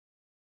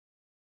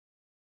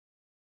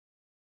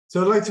So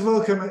I'd like to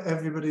welcome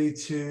everybody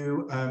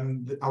to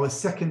our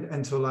second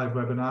Enter Live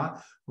webinar,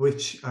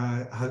 which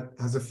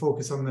has a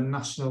focus on the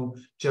National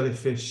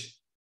Jellyfish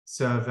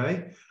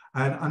Survey.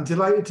 And I'm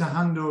delighted to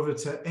hand over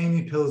to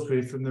Amy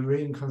Pilsbury from the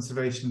Marine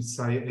Conservation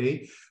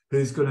Society,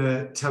 who's going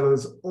to tell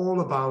us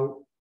all about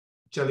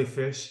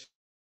jellyfish,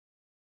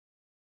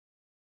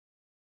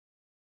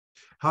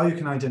 how you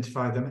can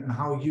identify them, and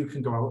how you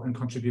can go out and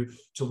contribute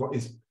to what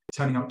is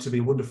turning out to be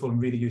a wonderful and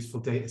really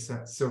useful data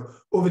set. So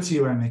over to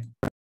you, Amy.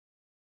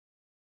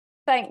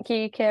 Thank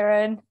you,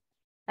 Kieran.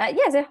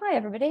 So hi,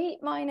 everybody.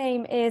 My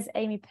name is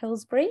Amy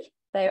Pilsbury.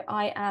 So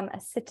I am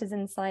a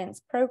citizen science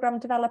program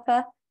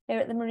developer here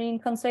at the Marine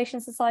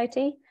Conservation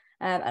Society,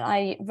 and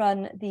I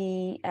run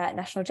the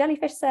National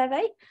Jellyfish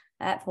Survey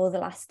for the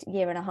last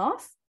year and a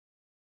half.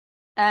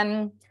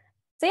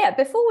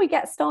 Before we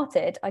get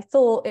started, I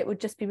thought it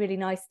would just be really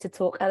nice to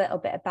talk a little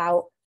bit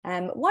about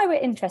why we're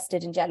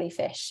interested in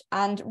jellyfish.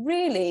 And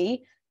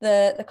really,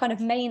 the kind of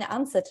main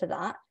answer to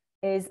that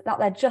is that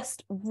they're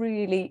just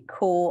really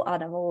cool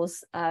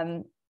animals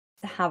to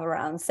have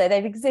around. So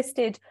they've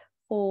existed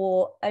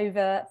for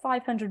over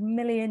 500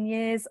 million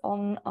years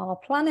on our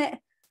planet.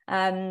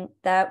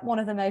 They're one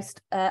of the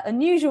most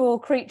unusual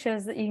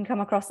creatures that you can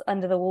come across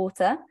under the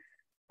water.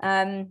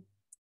 And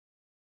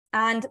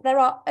there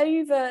are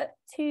over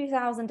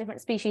 2,000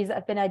 different species that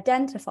have been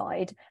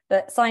identified,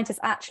 but scientists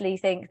actually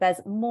think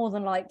there's more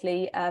than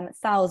likely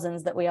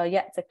thousands that we are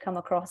yet to come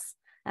across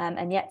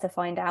and yet to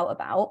find out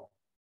about.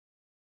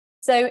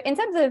 So in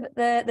terms of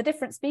the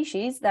different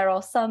species, there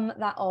are some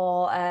that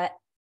are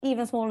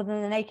even smaller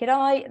than the naked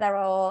eye. There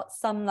are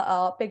some that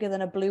are bigger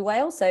than a blue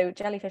whale. So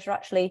jellyfish are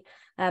actually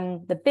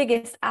the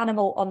biggest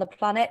animal on the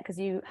planet, because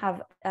you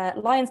have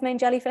lion's mane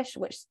jellyfish,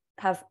 which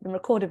have been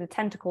recorded with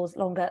tentacles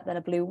longer than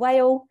a blue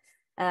whale.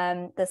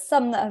 There's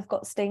some that have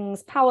got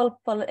stings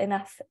powerful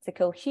enough to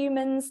kill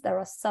humans. There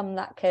are some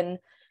that can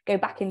go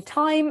back in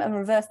time and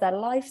reverse their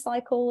life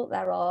cycle.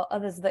 There are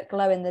others that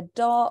glow in the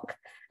dark.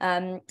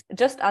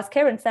 Just as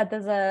Kieran said,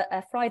 there's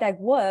a fried egg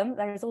worm.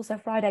 There is also a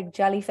fried egg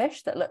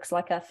jellyfish that looks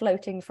like a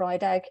floating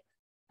fried egg.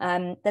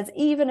 There's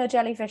even a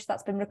jellyfish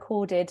that's been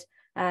recorded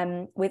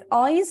with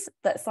eyes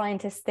that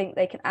scientists think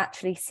they can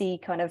actually see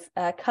kind of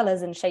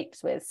colours and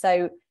shapes with.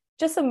 So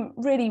just some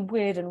really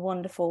weird and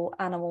wonderful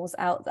animals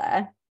out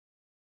there.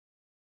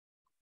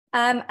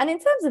 And in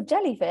terms of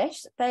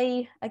jellyfish,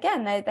 they've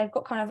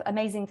got kind of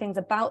amazing things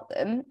about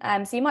them.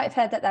 So you might have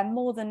heard that they're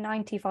more than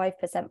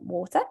 95%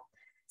 water.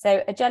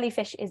 So a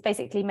jellyfish is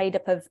basically made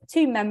up of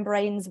two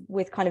membranes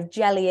with kind of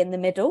jelly in the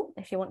middle,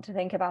 if you want to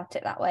think about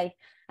it that way.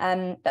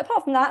 But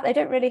apart from that, they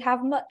don't really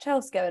have much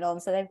else going on.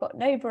 So they've got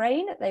no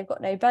brain, they've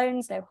got no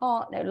bones, no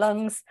heart, no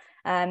lungs.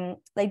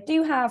 They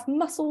do have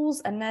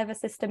muscles and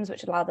nervous systems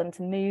which allow them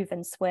to move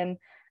and swim.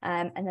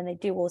 And then they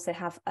do also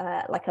have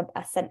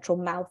a central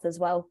mouth as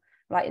well,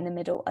 right in the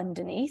middle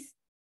underneath.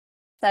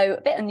 So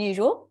a bit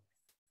unusual.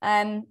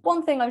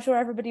 One thing I'm sure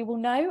everybody will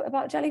know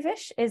about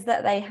jellyfish is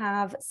that they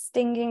have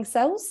stinging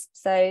cells.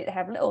 So they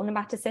have little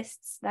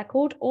nematocysts, they're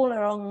called, all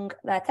along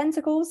their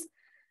tentacles.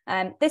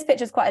 This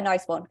picture is quite a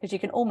nice one because you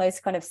can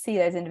almost kind of see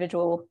those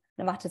individual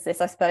nematocysts,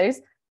 I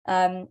suppose.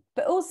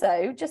 But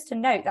also just to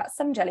note that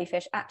some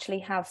jellyfish actually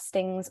have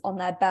stings on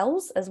their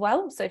bells as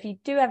well. So if you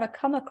do ever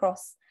come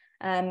across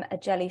a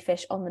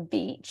jellyfish on the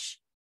beach,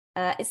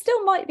 it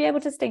still might be able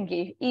to sting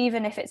you,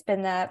 even if it's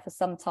been there for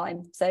some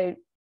time. So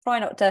try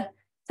not to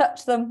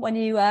touch them when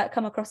you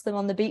come across them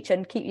on the beach,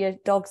 and keep your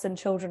dogs and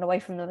children away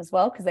from them as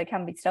well, because they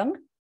can be stung.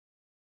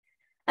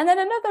 And then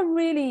another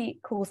really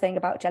cool thing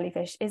about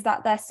jellyfish is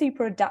that they're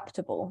super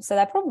adaptable. So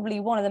they're probably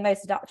one of the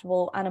most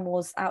adaptable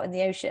animals out in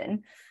the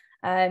ocean.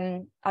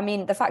 I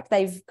mean, the fact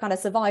they've kind of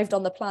survived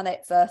on the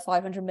planet for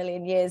 500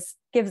 million years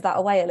gives that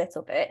away a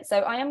little bit. So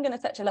I am going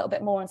to touch a little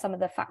bit more on some of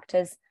the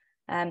factors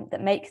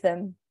that make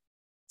them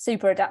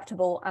super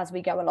adaptable as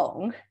we go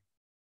along.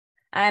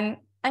 And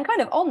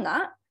kind of on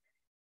that,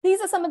 these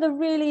are some of the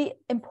really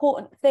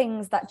important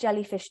things that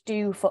jellyfish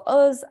do for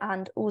us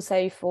and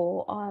also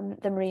for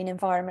the marine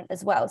environment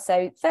as well.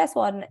 So first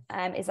one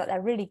is that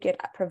they're really good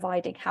at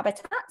providing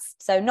habitats.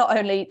 So not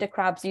only do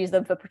crabs use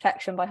them for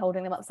protection by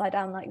holding them upside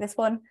down like this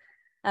one,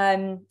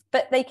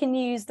 but they can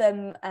use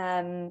them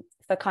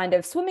for kind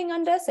of swimming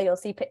under. So you'll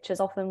see pictures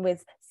often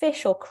with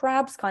fish or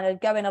crabs kind of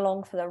going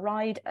along for the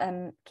ride,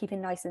 keeping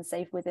nice and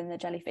safe within the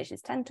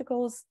jellyfish's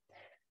tentacles.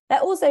 They're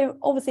also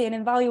obviously an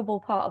invaluable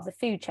part of the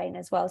food chain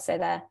as well. So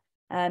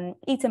they're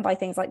eaten by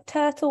things like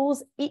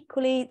turtles.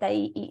 Equally,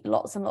 they eat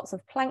lots and lots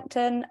of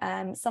plankton.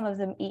 Some of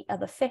them eat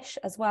other fish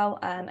as well,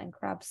 and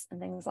crabs and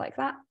things like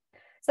that.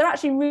 So they're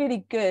actually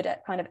really good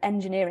at kind of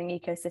engineering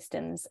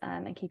ecosystems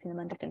and keeping them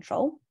under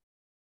control.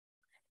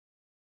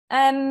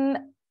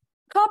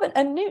 Carbon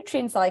and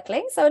nutrient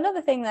cycling. So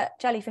another thing that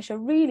jellyfish are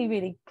really,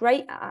 really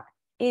great at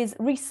is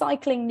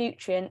recycling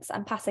nutrients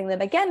and passing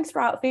them again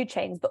throughout food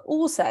chains, but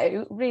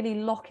also really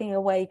locking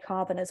away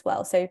carbon as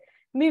well. So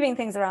moving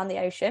things around the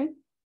ocean.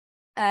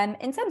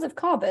 In terms of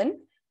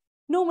carbon,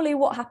 Normally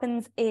what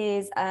happens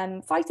is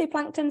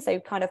phytoplankton, so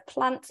kind of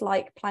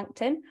plant-like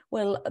plankton,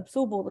 will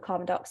absorb all the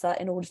carbon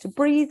dioxide in order to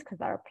breathe because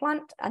they're a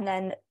plant, and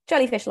then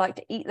jellyfish like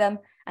to eat them.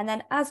 And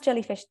then as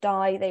jellyfish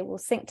die, they will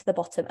sink to the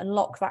bottom and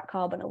lock that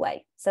carbon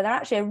away. So they're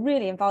actually a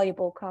really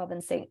invaluable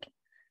carbon sink,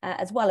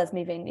 as well as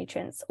moving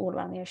nutrients all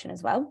around the ocean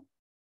as well.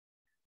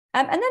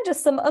 And then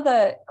just some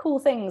other cool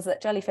things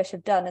that jellyfish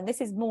have done, and this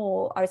is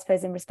more, I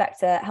suppose, in respect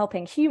to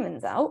helping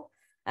humans out.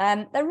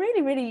 They're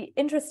really, really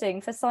interesting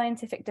for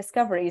scientific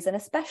discoveries, and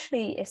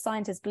especially if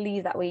scientists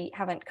believe that we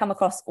haven't come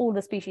across all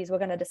the species we're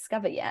going to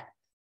discover yet.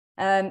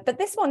 But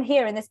this one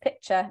here in this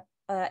picture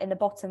in the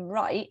bottom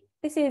right,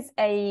 this is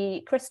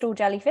a crystal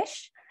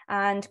jellyfish,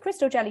 and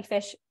crystal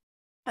jellyfish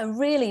are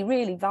really,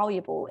 really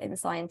valuable in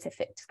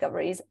scientific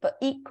discoveries, but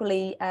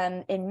equally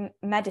in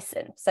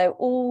medicine. So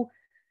all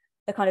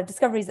the kind of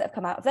discoveries that have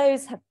come out of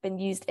those have been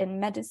used in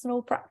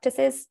medicinal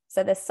practices.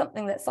 So there's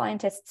something that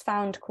scientists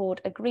found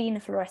called a green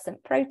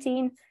fluorescent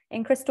protein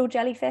in crystal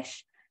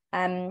jellyfish.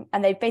 And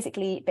they've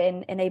basically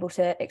been enabled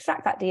to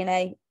extract that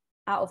DNA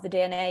out of the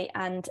DNA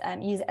and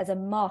use it as a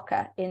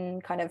marker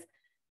in kind of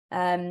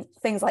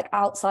things like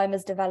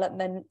Alzheimer's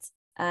development.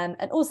 And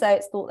also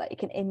it's thought that it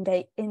can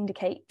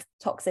indicate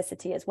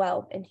toxicity as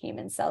well in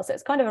human cells. So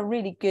it's kind of a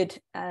really good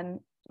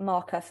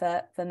marker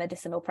for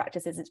medicinal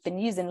practices. It's been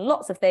used in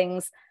lots of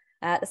things.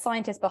 The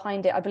scientists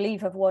behind it, I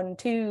believe, have won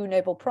 2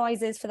 Nobel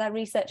Prizes for their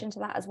research into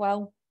that as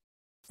well.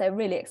 So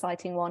really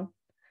exciting one.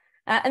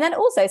 And then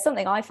also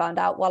something I found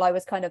out while I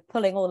was kind of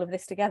pulling all of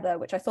this together,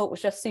 which I thought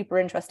was just super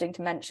interesting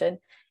to mention,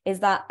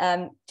 is that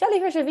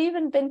jellyfish have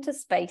even been to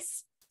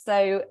space.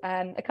 So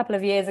a couple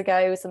of years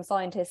ago, some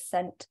scientists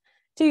sent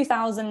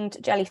 2,000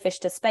 jellyfish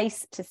to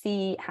space to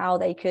see how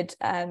they could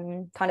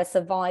kind of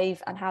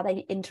survive and how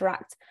they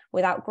interact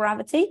without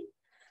gravity.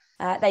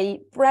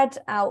 They bred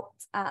out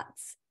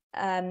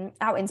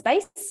in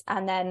space,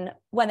 and then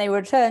when they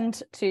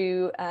returned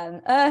to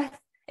Earth,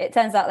 it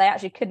turns out they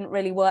actually couldn't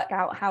really work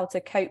out how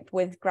to cope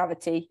with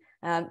gravity,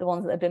 the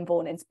ones that had been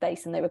born in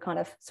space, and they were kind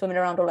of swimming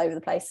around all over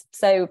the place.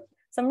 So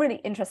some really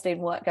interesting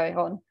work going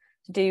on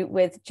to do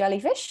with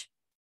jellyfish.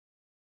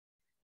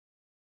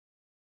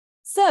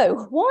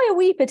 So why are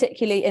we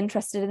particularly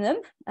interested in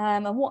them,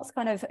 and what's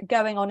kind of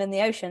going on in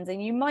the oceans?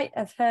 And you might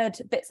have heard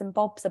bits and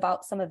bobs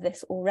about some of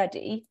this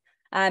already,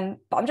 but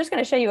I'm just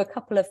going to show you a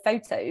couple of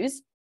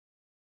photos.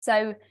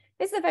 So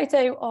this is a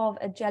photo of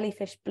a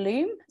jellyfish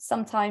bloom.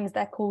 Sometimes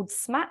they're called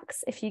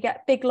smacks if you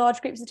get big, large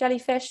groups of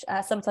jellyfish.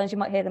 Sometimes you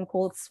might hear them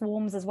called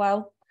swarms as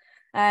well.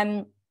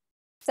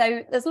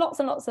 So there's lots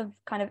and lots of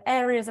kind of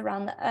areas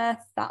around the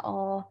Earth that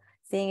are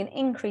seeing an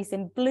increase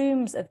in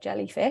blooms of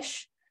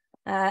jellyfish.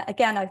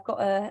 Again, I've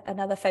got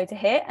another photo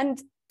here,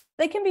 and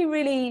they can be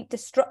really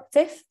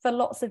destructive for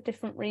lots of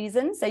different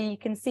reasons. So you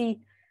can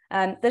see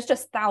there's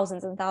just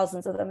thousands and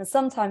thousands of them, and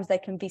sometimes they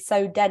can be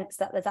so dense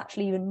that there's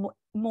actually even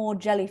more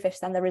jellyfish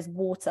than there is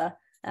water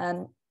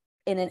in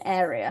an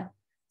area.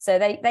 So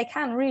they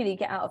can really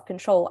get out of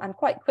control, and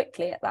quite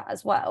quickly at that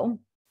as well.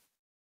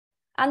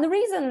 And the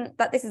reason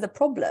that this is a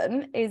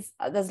problem is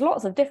there's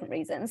lots of different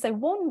reasons. So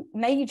one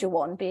major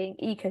one being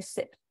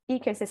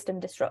ecosystem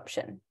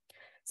disruption.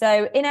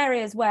 So in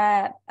areas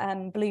where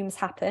blooms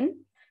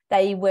happen,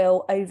 they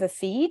will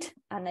overfeed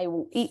and they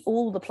will eat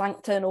all the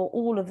plankton or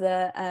all of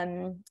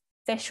the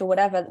fish or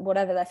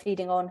whatever they're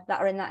feeding on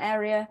that are in that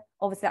area.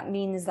 Obviously, that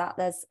means that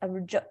there's a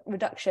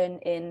reduction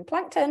in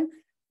plankton,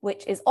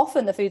 which is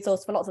often the food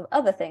source for lots of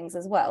other things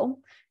as well.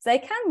 So they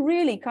can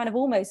really kind of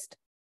almost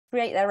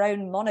create their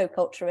own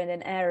monoculture in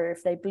an area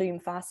if they bloom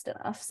fast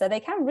enough. So they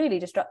can really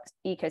disrupt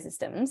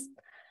ecosystems.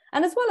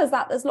 And as well as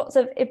that, there's lots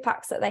of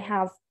impacts that they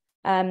have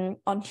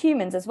on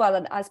humans as well.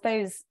 And I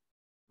suppose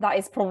that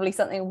is probably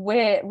something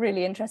we're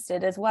really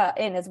interested as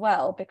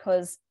well,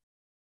 because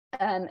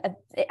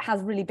it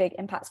has really big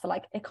impacts for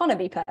like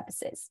economy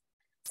purposes.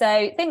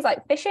 So things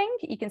like fishing,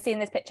 you can see in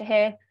this picture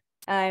here,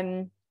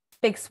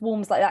 big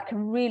swarms like that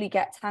can really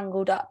get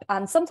tangled up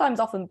and sometimes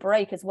often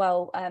break as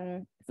well.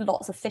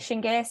 Lots of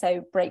fishing gear,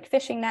 so break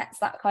fishing nets,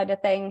 that kind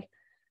of thing.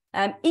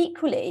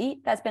 Equally,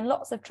 there's been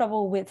lots of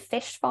trouble with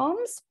fish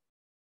farms.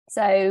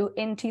 So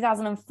in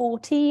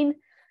 2014,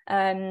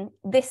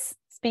 this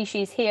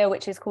species here,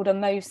 which is called a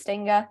Moe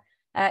stinger,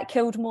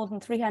 killed more than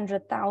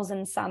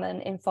 300,000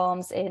 salmon in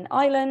farms in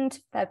Ireland.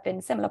 There have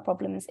been similar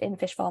problems in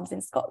fish farms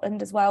in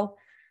Scotland as well.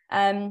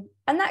 And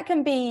that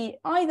can be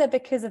either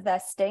because of their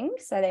sting,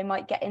 so they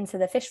might get into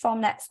the fish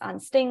farm nets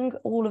and sting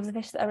all of the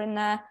fish that are in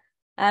there.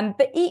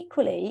 But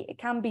equally, it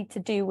can be to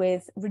do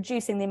with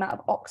reducing the amount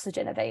of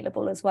oxygen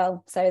available as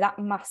well. So that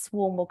mass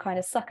swarm will kind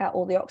of suck out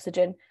all the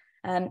oxygen,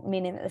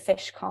 meaning that the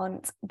fish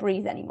can't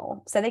breathe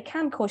anymore. So they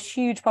can cause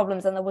huge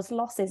problems, and there was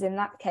losses in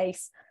that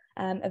case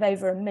of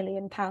over £1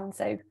 million.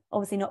 So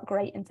obviously not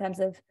great in terms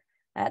of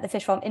the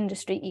fish farm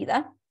industry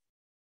either.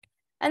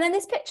 And then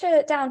this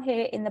picture down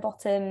here in the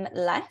bottom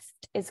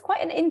left is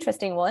quite an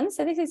interesting one.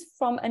 So this is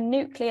from a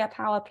nuclear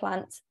power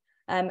plant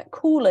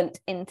coolant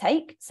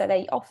intake. So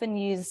they often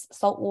use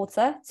salt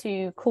water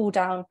to cool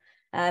down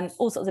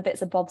all sorts of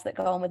bits and bobs that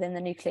go on within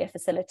the nuclear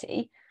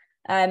facility.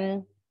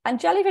 And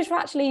jellyfish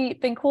have actually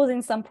been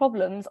causing some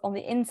problems on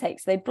the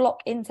intakes. They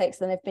block intakes,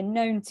 and they've been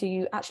known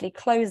to actually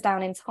close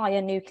down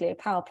entire nuclear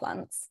power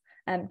plants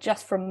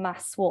just from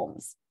mass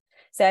swarms.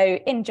 So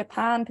in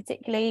Japan,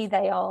 particularly,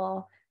 they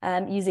are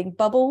using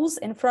bubbles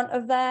in front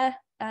of their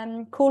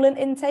coolant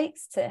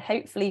intakes to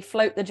hopefully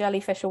float the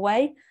jellyfish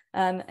away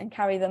and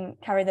carry them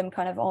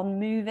kind of on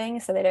moving,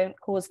 so they don't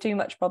cause too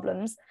much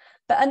problems.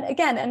 But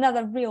again,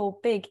 another real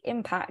big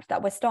impact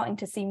that we're starting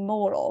to see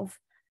more of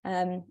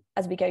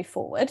as we go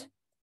forward.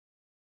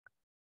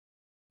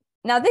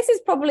 Now, this is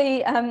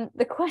probably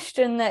the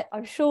question that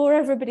I'm sure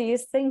everybody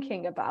is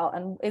thinking about,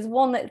 and is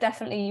one that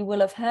definitely you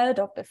will have heard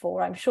of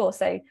before, I'm sure.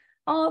 So,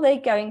 are they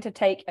going to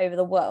take over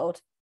the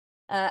world?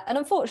 And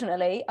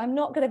unfortunately, I'm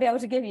not going to be able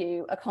to give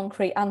you a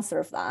concrete answer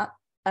of that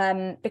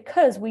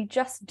because we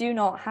just do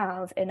not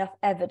have enough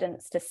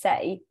evidence to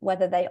say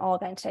whether they are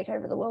going to take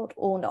over the world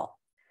or not.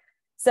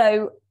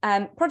 So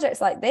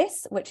projects like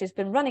this, which has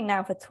been running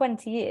now for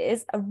 20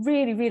 years, are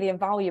really, really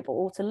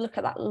invaluable to look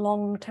at that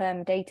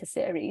long-term data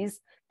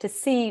series to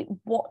see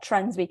what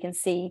trends we can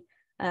see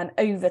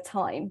over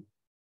time.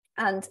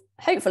 And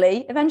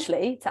hopefully,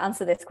 eventually, to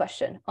answer this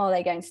question, are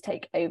they going to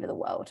take over the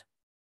world?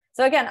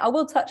 So again, I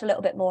will touch a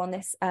little bit more on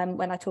this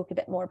when I talk a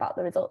bit more about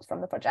the results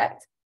from the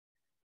project.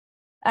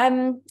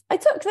 I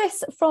took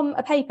this from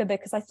a paper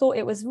because I thought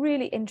it was a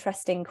really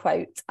interesting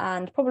quote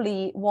and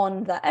probably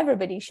one that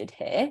everybody should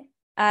hear.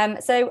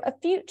 So a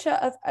future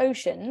of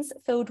oceans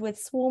filled with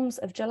swarms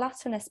of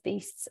gelatinous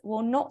beasts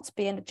will not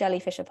be a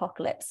jellyfish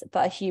apocalypse,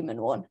 but a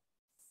human one.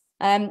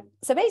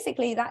 So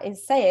basically that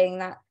is saying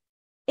that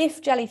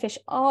if jellyfish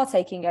are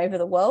taking over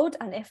the world,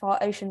 and if our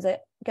oceans are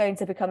going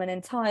to become an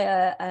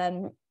entire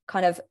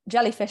kind of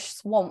jellyfish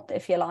swamp,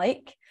 if you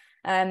like,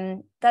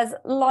 there's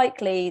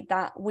likely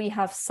that we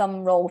have some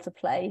role to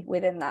play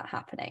within that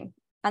happening.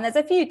 And there's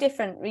a few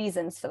different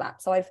reasons for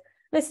that. So I've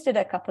listed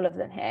a couple of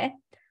them here.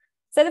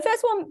 So the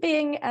first one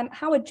being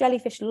how a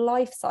jellyfish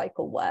life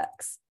cycle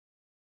works.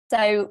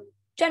 So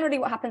generally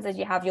what happens is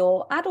you have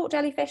your adult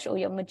jellyfish or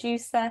your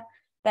medusa.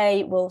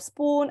 They will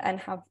spawn and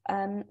have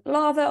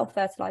larvae or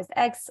fertilized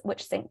eggs,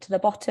 which sink to the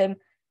bottom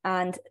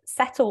and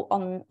settle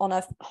on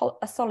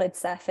a solid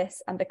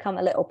surface and become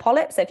a little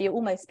polyp. So if you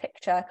almost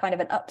picture kind of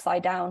an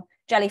upside down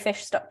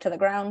jellyfish stuck to the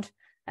ground,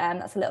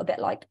 that's a little bit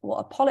like what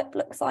a polyp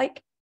looks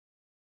like.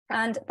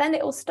 And then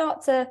it will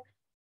start to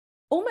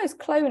almost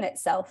clone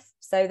itself.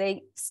 So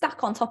they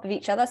stack on top of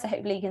each other. So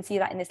hopefully you can see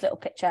that in this little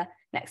picture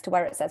next to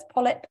where it says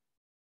polyp.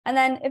 And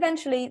then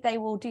eventually they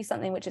will do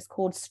something which is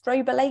called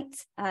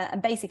strobilate.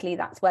 And basically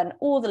that's when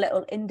all the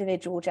little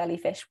individual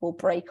jellyfish will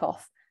break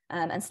off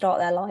and start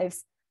their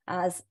lives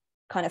as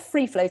kind of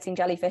free-floating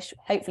jellyfish,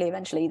 hopefully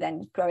eventually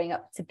then growing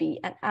up to be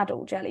an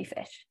adult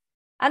jellyfish.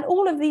 And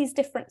all of these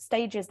different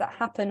stages that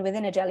happen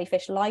within a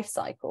jellyfish life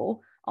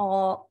cycle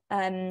are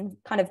kind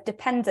of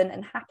dependent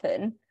and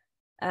happen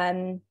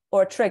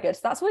or are triggered.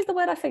 That's always the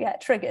word I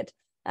forget, triggered,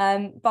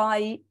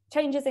 by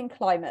changes in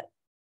climate.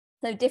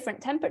 So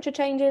different temperature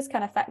changes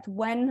can affect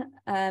when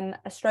a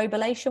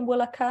strobilation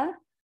will occur.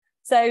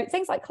 So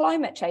things like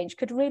climate change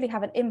could really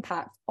have an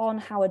impact on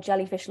how a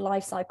jellyfish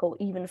life cycle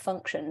even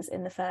functions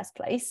in the first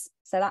place.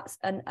 So that's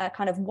a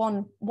kind of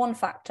one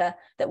factor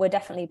that we're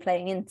definitely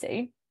playing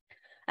into.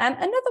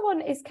 Another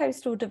one is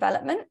coastal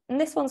development, and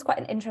this one's quite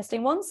an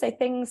interesting one. So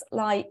things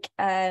like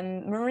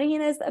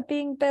marinas that are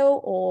being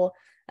built, or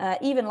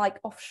even like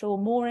offshore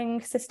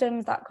mooring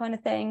systems, that kind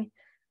of thing,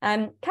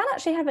 can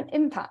actually have an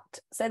impact.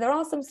 So there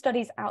are some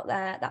studies out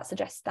there that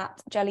suggest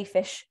that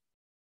jellyfish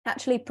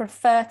actually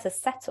prefer to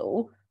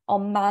settle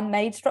on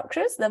man-made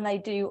structures than they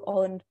do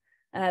on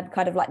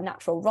kind of like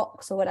natural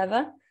rocks or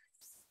whatever.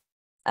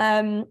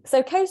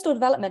 So coastal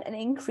development and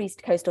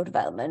increased coastal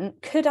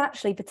development could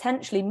actually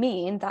potentially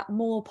mean that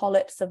more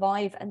polyps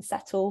survive and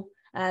settle.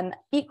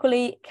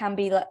 Equally can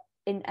be that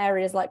in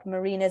areas like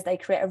marinas, they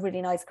create a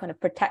really nice kind of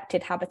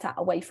protected habitat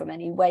away from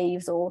any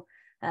waves or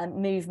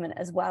movement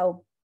as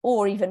well,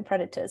 or even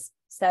predators.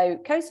 So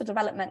coastal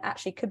development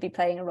actually could be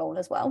playing a role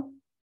as well.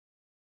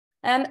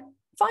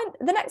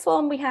 The next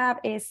one we have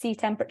is sea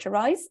temperature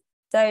rise.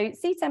 So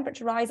sea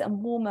temperature rise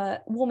and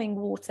warming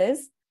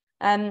waters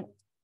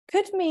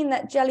could mean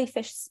that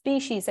jellyfish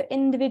species, so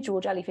individual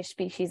jellyfish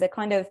species, are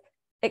kind of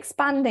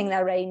expanding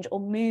their range or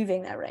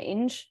moving their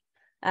range.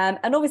 And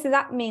obviously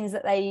that means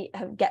that they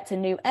get to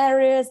new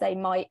areas. They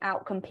might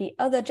outcompete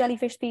other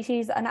jellyfish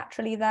species that are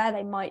naturally there.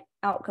 They might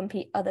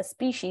outcompete other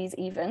species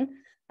even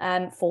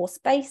for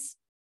space.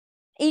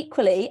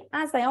 Equally,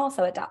 as they are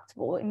so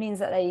adaptable, it means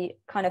that they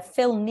kind of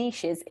fill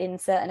niches in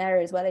certain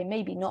areas where they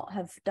maybe not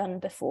have done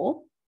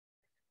before.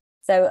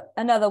 So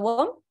another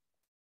one.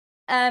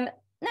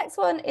 Next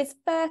one is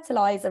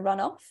fertilizer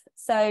runoff.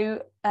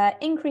 So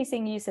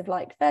increasing use of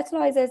like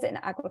fertilizers in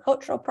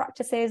agricultural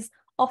practices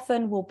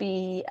often will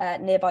be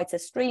nearby to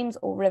streams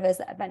or rivers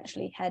that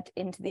eventually head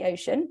into the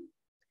ocean.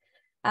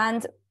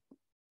 And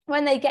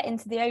when they get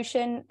into the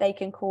ocean, they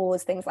can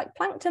cause things like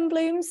plankton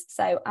blooms.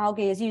 So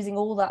algae is using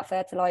all that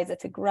fertilizer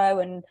to grow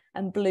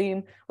and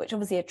bloom, which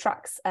obviously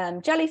attracts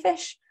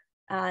jellyfish.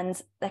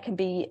 and there can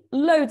be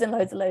loads and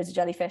loads and loads of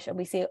jellyfish, and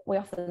we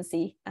often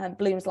see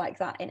blooms like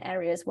that in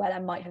areas where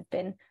there might have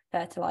been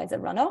fertilizer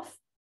runoff.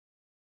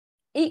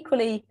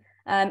 Equally,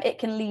 it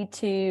can lead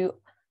to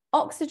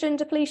oxygen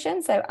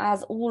depletion. So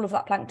as all of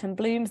that plankton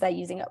blooms, they're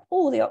using up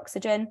all the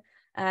oxygen,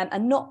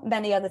 and not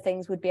many other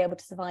things would be able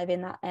to survive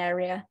in that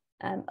area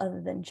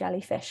other than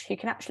jellyfish, who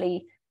can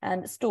actually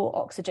store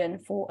oxygen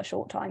for a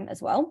short time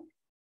as well.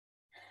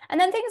 And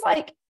then things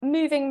like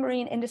moving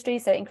marine industry.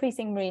 So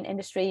increasing marine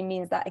industry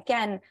means that,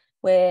 again,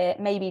 we're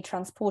maybe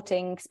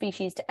transporting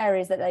species to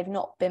areas that they've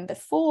not been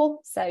before.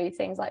 So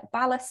things like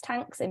ballast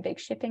tanks in big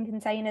shipping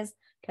containers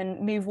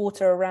can move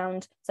water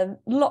around. So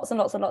lots and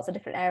lots and lots of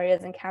different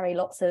areas, and carry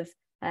lots of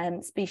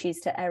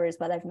species to areas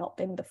where they've not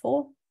been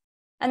before.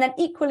 And then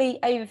equally,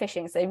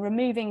 overfishing. So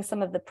removing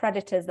some of the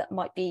predators that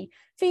might be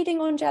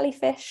feeding on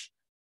jellyfish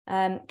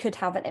could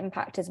have an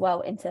impact as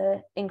well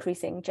into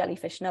increasing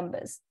jellyfish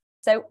numbers.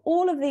 So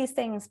all of these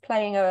things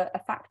playing a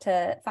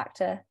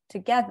factor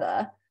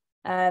together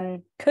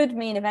could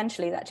mean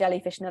eventually that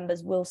jellyfish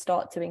numbers will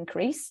start to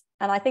increase.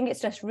 And I think it's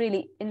just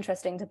really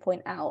interesting to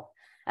point out.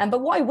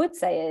 But what I would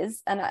say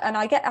is, and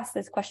I get asked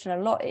this question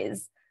a lot,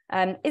 is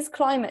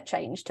climate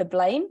change to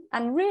blame?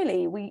 And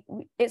really,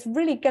 it's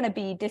really going to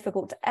be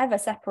difficult to ever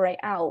separate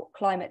out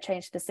climate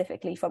change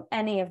specifically from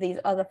any of these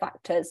other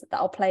factors that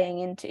are playing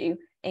into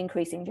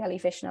increasing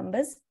jellyfish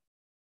numbers.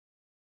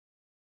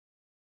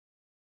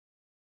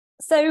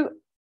 So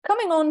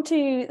coming on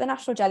to the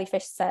National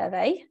Jellyfish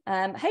Survey,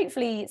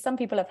 hopefully some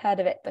people have heard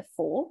of it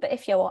before, but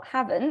if you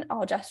haven't,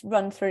 I'll just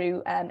run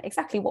through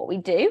exactly what we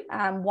do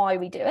and why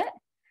we do it.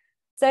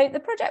 So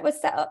the project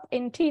was set up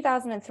in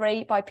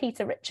 2003 by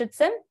Peter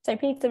Richardson. So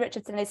Peter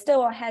Richardson is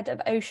still our head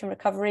of ocean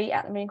recovery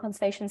at the Marine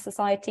Conservation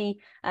Society.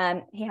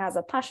 He has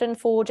a passion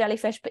for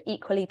jellyfish, but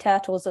equally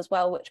turtles as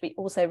well, which we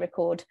also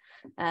record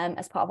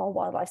as part of our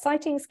wildlife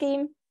sighting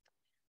scheme.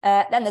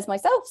 Then there's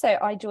myself. So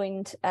I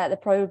joined the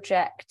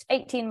project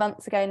 18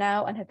 months ago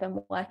now, and have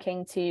been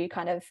working to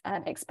kind of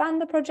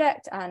expand the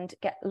project and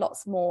get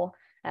lots more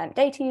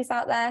data use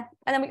out there.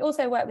 And then we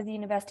also work with the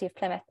University of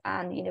Plymouth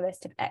and the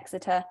University of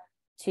Exeter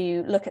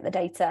to look at the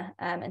data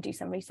and do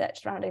some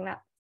research surrounding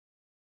that.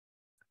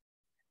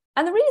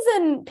 And the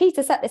reason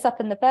Peter set this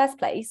up in the first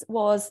place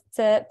was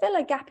to fill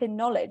a gap in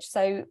knowledge.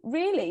 So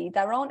really,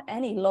 there aren't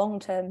any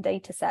long-term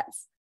data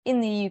sets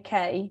in the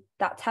UK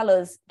that tell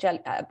us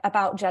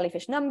about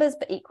jellyfish numbers,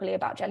 but equally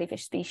about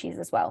jellyfish species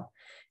as well.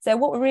 So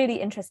what we're really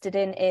interested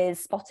in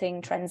is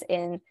spotting trends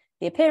in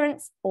the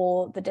appearance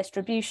or the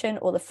distribution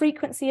or the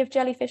frequency of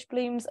jellyfish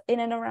blooms in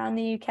and around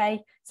the UK.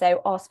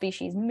 So are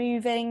species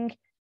moving?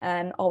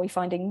 Are we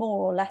finding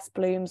more or less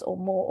blooms, or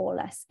more or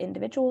less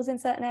individuals in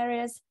certain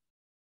areas?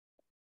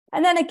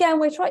 And then again,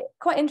 we're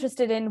quite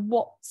interested in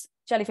what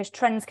jellyfish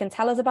trends can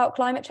tell us about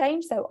climate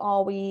change. So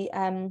are we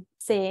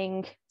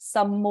seeing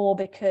some more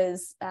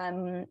because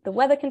the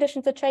weather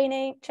conditions are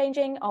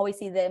changing? Are we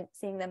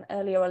seeing them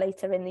earlier or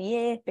later in the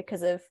year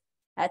because of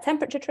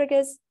temperature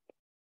triggers?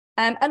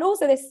 And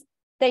also this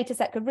data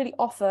set could really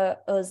offer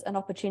us an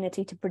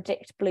opportunity to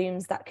predict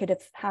blooms that could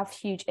have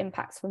huge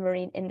impacts for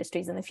marine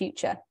industries in the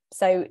future.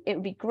 So it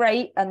would be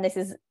great, and this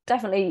is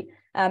definitely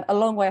a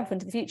long way off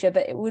into the future,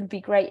 but it would be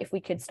great if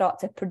we could start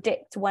to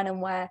predict when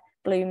and where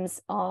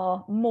blooms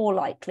are more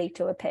likely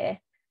to appear,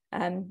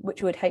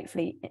 which would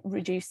hopefully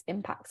reduce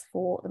impacts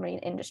for the marine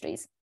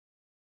industries.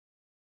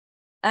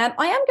 I am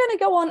going to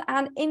go on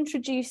and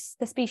introduce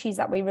the species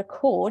that we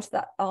record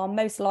that are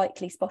most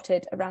likely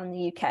spotted around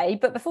the UK.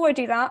 But before I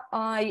do that,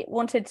 I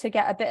wanted to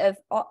get a bit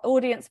of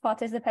audience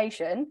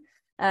participation.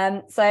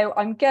 So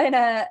I'm going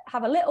to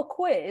have a little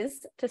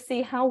quiz to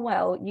see how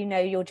well you know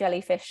your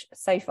jellyfish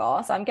so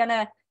far. So I'm going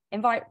to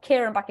invite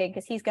Kieran back in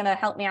because he's going to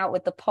help me out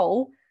with the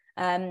poll.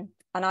 And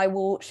I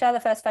will share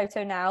the first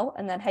photo now,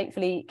 and then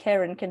hopefully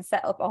Kieran can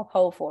set up our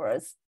poll for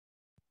us.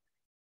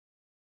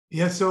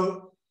 Yeah,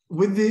 so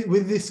with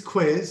this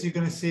quiz, you're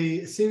going to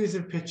see a series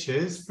of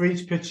pictures. For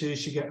each picture, you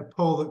should get a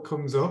poll that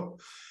comes up,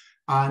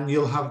 and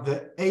you'll have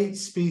the 8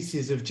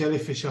 species of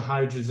jellyfish or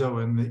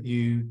hydrozoan that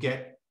you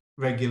get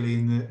regularly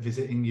in the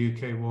visiting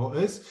UK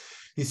waters.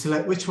 You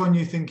select which one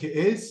you think it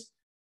is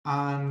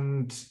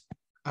and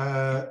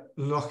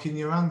lock in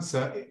your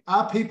answer.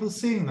 Are people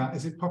seeing that?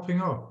 Is it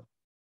popping up?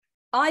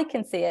 I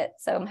can see it,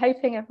 so I'm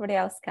hoping everybody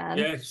else can.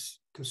 Yes,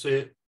 can see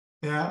it.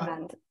 Yeah.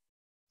 And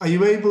are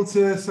you able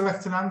to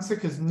select an answer?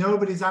 Because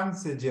nobody's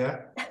answered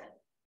yet.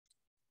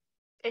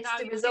 It's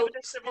the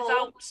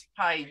results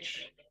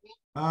page.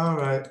 All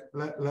right,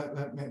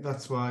 let me,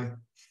 that's why.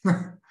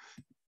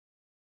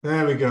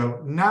 There we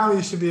go. Now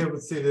you should be able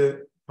to see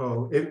the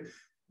poll. It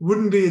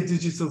wouldn't be a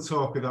digital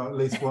talk without at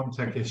least one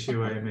tech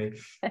issue, Amy.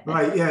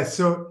 Right, yeah,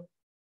 so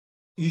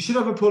you should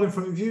have a poll in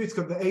front of you. It's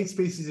got the 8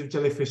 species of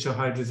jellyfish or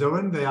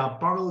hydrozoan. They are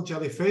barrel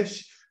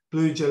jellyfish,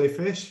 blue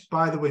jellyfish,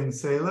 by-the-wind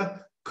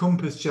sailor,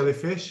 compass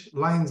jellyfish,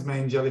 lion's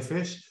mane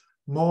jellyfish,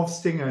 mauve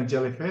stinger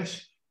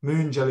jellyfish,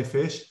 moon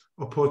jellyfish,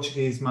 or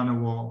Portuguese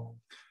man-o'-war.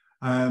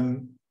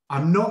 I'm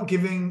not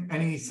giving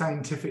any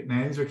scientific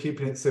names. We're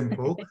keeping it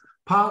simple.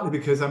 partly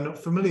because I'm not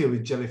familiar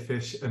with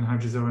jellyfish and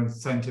hydrozoan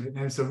scientific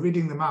names. So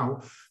reading them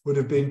out would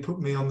have been put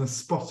me on the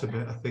spot a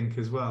bit, I think,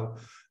 as well.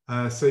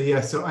 So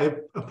I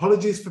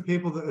apologies for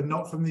people that are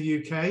not from the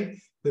UK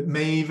that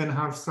may even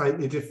have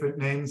slightly different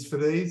names for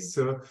these.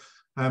 So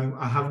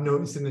I have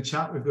noticed in the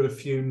chat, we've got a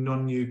few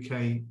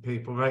non-UK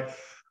people, right?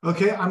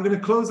 Okay, I'm going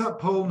to close that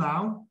poll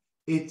now.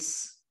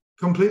 It's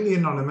completely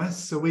anonymous,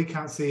 so we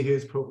can't see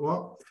who's put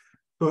what.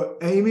 But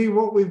Amy,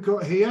 what we've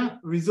got here,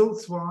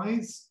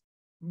 results-wise,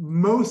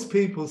 most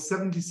people,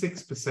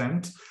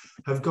 76%,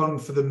 have gone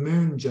for the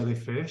moon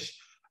jellyfish,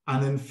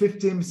 and then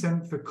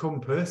 15% for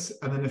compass,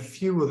 and then a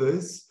few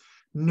others.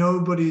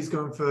 Nobody's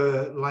going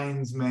for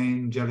lion's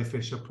mane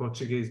jellyfish or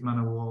Portuguese man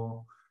o'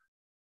 war.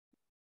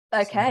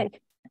 Okay,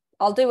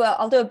 I'll do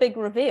a big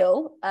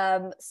reveal.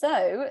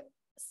 So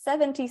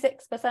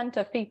 76%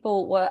 of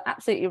people were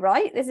absolutely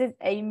right. This is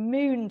a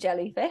moon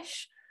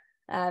jellyfish.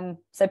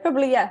 So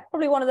probably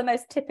one of the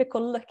most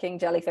typical looking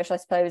jellyfish, I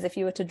suppose, if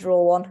you were to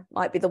draw one,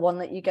 might be the one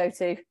that you go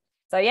to.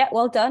 So yeah,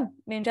 well done,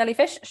 moon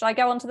jellyfish. Should I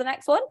go on to the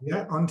next one?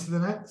 Yeah, on to the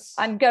next.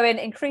 I'm going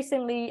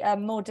increasingly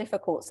more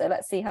difficult, so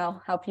let's see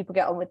how people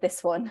get on with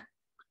this one.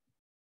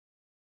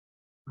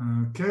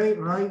 Okay,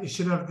 right, you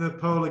should have the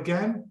poll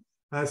again.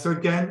 So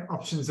again,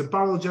 options are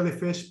barrel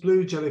jellyfish,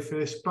 blue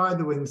jellyfish, by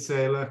the wind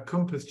sailor,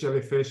 compass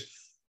jellyfish,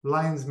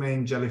 lion's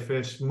mane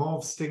jellyfish,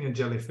 mauve stinger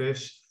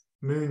jellyfish,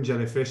 moon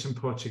jellyfish, and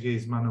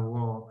Portuguese man o'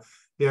 war.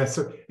 Yeah,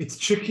 so it's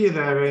trickier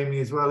there, Amy,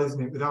 as well,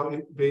 isn't it? Without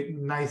it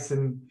being nice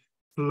and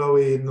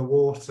flowy in the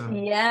water.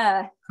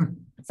 Yeah.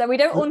 So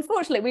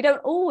unfortunately, we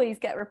don't always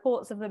get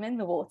reports of them in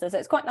the water. So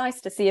it's quite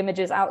nice to see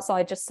images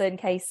outside, just so in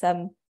case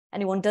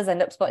anyone does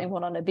end up spotting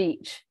one on a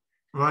beach.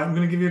 Right, I'm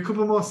going to give you a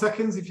couple more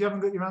seconds if you haven't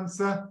got your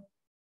answer.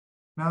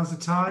 Now's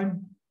the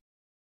time.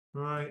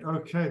 Right,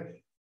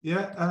 okay.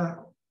 Yeah,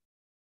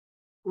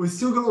 we've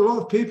still got a lot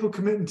of people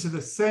committing to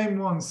the same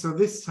one. So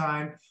this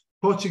time,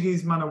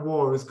 Portuguese man o'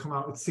 war has come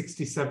out at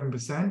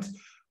 67%.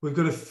 We've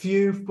got a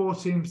few,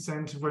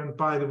 14% who went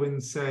by the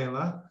wind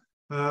sailor.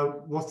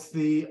 What's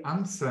the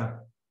answer?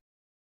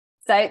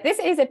 So this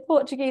is a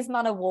Portuguese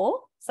man o'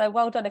 war. So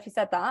well done if you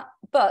said that.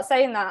 But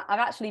saying that, I've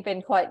actually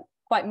been quite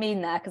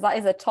mean there, because that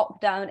is a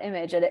top-down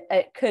image, and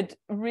it could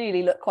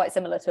really look quite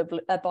similar to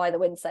a by the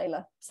wind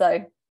sailor.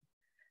 So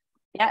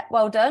yeah,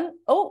 well done.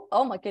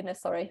 Oh my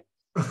goodness, sorry.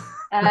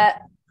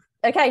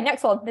 Okay,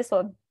 next one, this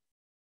one.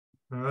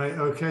 All right,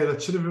 okay,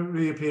 that should have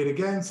reappeared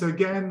again. So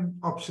again,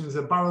 options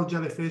are barrel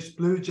jellyfish,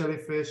 blue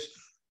jellyfish,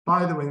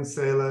 by the wind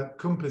sailor,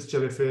 compass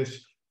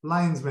jellyfish,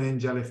 lion's mane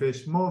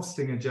jellyfish, mauve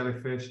stinger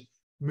jellyfish,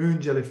 moon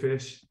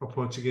jellyfish, or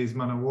Portuguese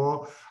man o'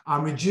 war.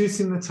 I'm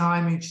reducing the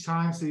time each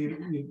time, so you're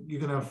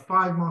going to have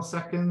 5 more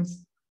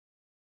seconds.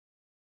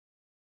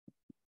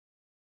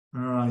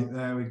 All right,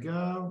 there we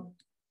go.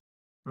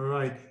 All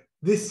right,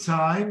 this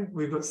time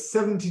we've got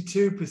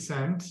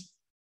 72%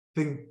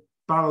 think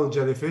barrel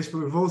jellyfish, but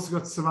we've also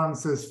got some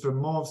answers for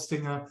mauve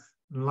stinger,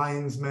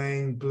 lion's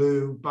mane,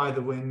 blue, by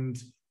the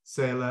wind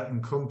sailor,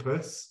 and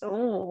compass.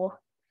 Oh,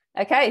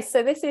 okay,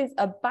 so this is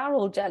a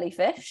barrel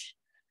jellyfish.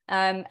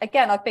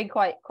 Again, I've been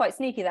quite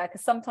sneaky there,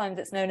 because sometimes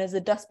it's known as a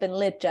dustbin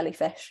lid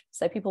jellyfish,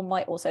 so people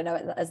might also know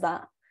it as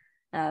that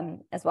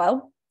as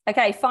well.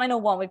 Okay,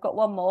 final one. We've got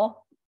one more.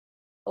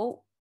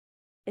 Oh,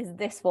 is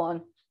this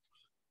one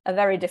a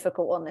very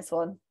difficult one? This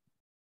one.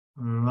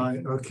 All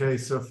right, okay,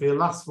 so for your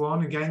last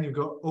one, again, you've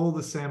got all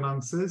the same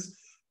answers.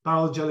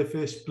 Barrel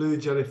jellyfish, blue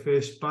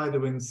jellyfish, by the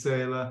wind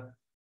sailor,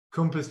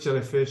 compass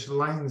jellyfish,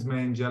 lion's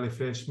mane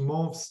jellyfish,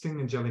 mauve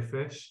stinger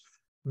jellyfish,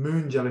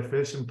 moon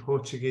jellyfish, and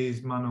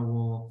Portuguese man o'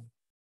 war.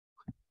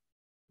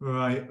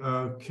 Right,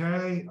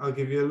 okay, I'll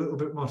give you a little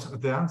bit more.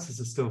 The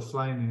answers are still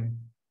flying in.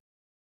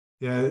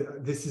 Yeah,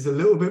 this is a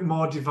little bit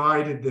more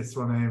divided, this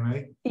one,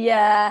 Amy.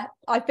 Yeah,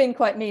 I've been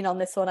quite mean on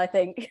this one, I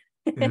think.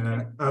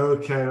 Yeah,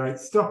 okay, right,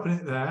 stopping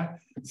it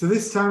there. So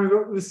this time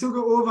we've still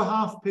got over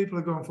half people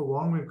are going for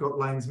one. We've got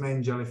lion's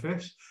mane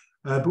jellyfish,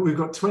 but we've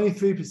got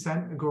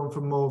 23% are going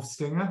for mauve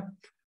stinger.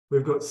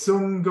 We've got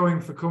some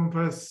going for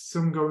compass,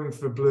 some going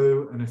for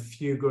blue, and a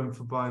few going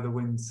for by the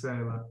wind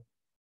sailor.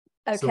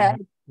 Okay. So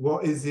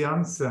what is the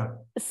answer?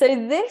 So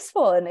this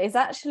one is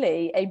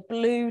actually a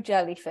blue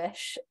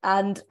jellyfish,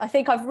 and I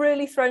think I've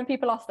really thrown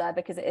people off there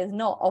because it is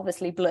not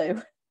obviously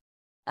blue.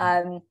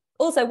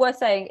 Also worth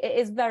saying, it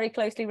is very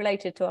closely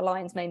related to a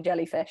lion's mane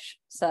jellyfish.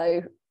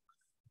 So,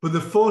 but the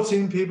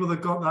 14 people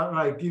that got that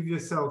right, give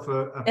yourself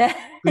a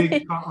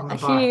big pat on the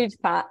back. A huge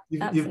pat.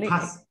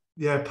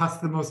 You've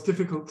passed the most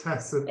difficult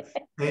test that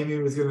Amy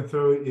was going to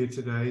throw at you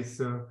today.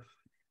 So,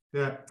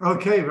 yeah.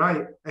 Okay,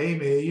 right.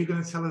 Amy, are you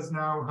going to tell us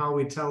now how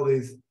we tell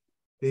these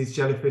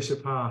jellyfish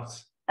apart?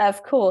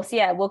 Of course,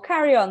 yeah. We'll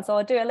carry on. So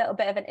I'll do a little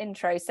bit of an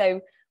intro.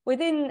 So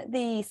within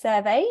the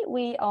survey,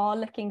 we are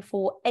looking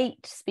for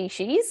 8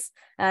 species.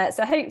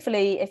 So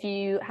hopefully, if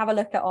you have a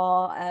look at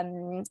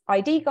our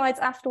ID guides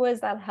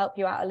afterwards, that'll help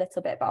you out a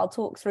little bit, but I'll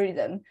talk through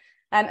them.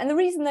 And the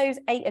reason those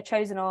 8 are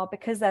chosen are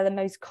because they're the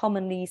most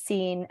commonly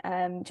seen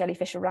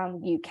jellyfish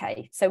around the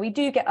UK. So we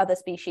do get other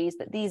species,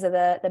 but these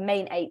are the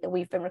main 8 that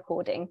we've been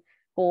recording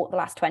for the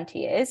last 20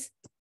 years.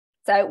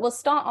 So we'll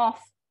start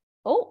off,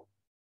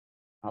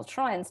 I'll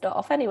try and start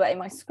off anyway.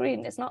 My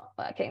screen is not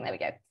working. There we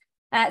go.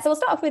 So we'll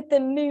start off with the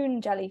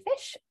moon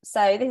jellyfish.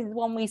 So this is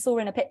one we saw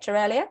in a picture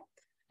earlier.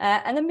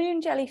 And the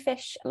moon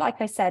jellyfish, like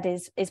I said,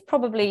 is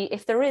probably,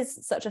 if there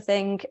is such a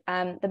thing,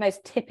 the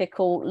most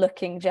typical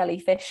looking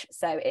jellyfish.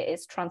 So it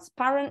is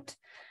transparent.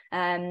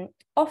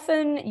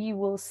 Often you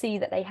will see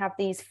that they have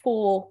these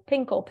 4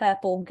 pink or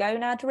purple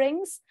gonad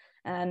rings.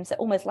 So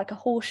almost like a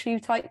horseshoe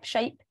type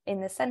shape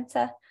in the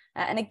center.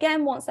 And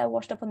again, once they're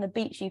washed up on the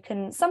beach, you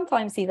can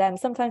sometimes see them.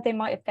 Sometimes they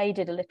might have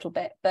faded a little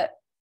bit, but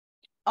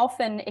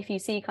often if you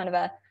see kind of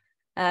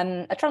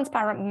a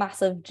transparent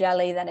mass of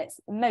jelly, then it's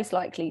most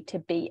likely to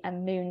be a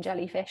moon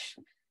jellyfish.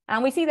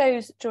 And we see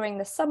those during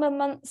the summer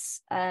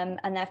months, and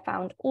they're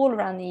found all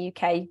around the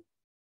UK.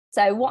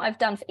 So what I've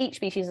done for each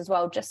species as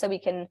well, just so we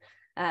can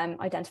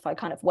identify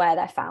kind of where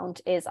they're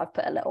found, is I've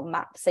put a little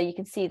map. So you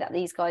can see that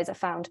these guys are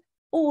found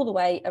all the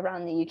way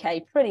around the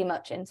UK, pretty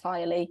much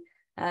entirely.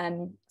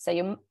 So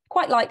you're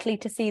quite likely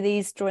to see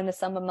these during the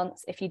summer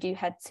months if you do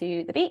head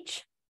to the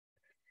beach.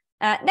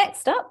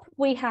 Next up,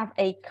 we have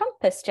a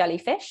compass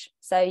jellyfish.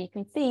 So you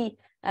can see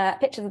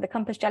pictures of the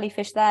compass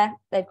jellyfish there.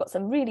 They've got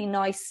some really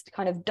nice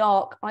kind of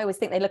dark, I always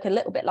think they look a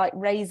little bit like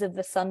rays of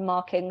the sun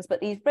markings,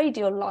 but these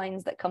radial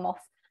lines that come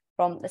off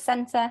from the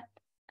center.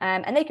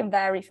 And they can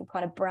vary from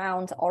kind of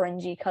brown to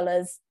orangey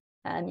colours.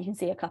 You can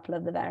see a couple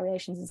of the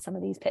variations in some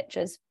of these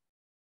pictures.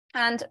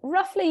 And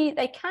roughly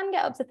they can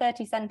get up to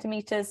 30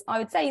 centimetres. I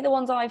would say the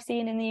ones I've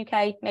seen in the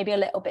UK, maybe a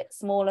little bit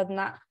smaller than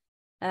that.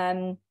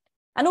 And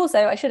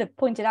also I should have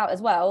pointed out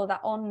as well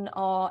that on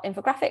our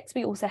infographics,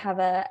 we also have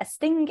a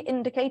sting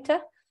indicator.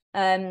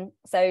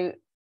 So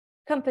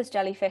compass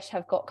jellyfish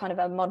have got kind of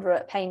a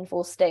moderate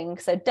painful sting.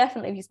 So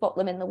definitely if you spot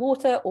them in the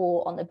water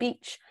or on the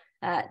beach,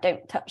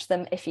 don't touch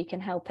them if you can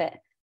help it.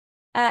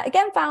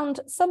 Again,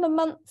 found summer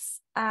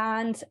months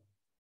and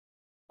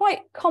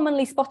quite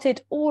commonly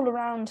spotted all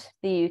around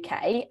the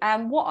UK.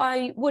 And what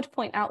I would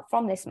point out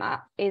from this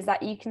map is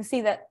that you can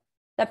see that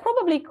they're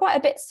probably quite a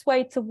bit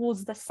swayed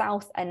towards the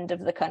south end of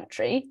the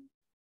country.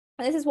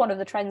 And this is one of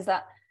the trends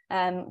that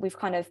we've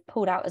kind of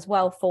pulled out as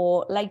well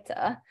for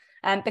later,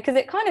 because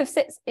it kind of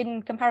sits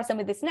in comparison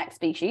with this next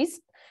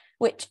species,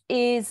 which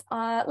is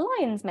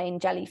lion's mane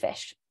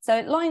jellyfish.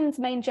 So lion's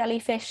mane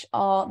jellyfish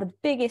are the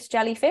biggest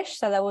jellyfish.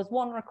 So there was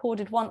one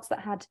recorded once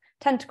that had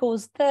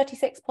tentacles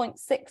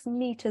 36.6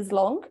 meters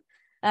long.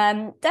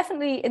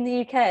 Definitely in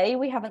the UK,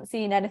 we haven't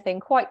seen anything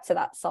quite to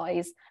that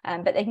size,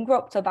 but they can grow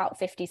up to about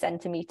 50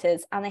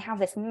 centimeters, and they have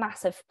this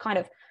massive kind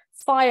of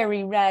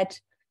fiery red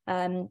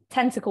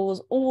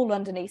tentacles all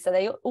underneath. So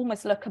they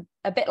almost look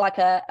a bit like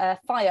a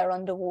fire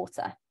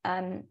underwater,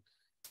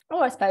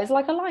 or I suppose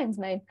like a lion's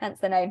mane, hence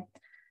the name.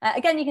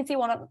 Again, you can see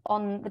one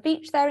on the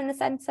beach there in the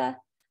center.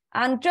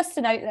 And just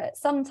to note that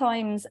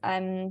sometimes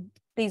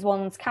these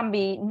ones can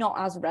be not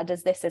as red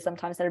as this is.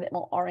 Sometimes they're a bit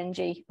more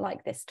orangey,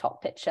 like this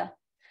top picture.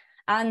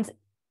 And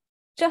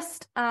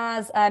just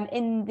as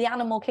in the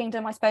animal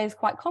kingdom, I suppose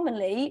quite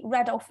commonly,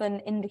 red often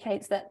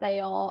indicates that they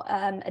are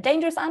a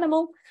dangerous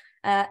animal.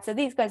 So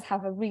these guys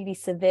have a really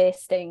severe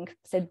sting.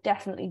 So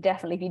definitely,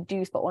 if you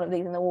do spot one of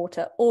these in the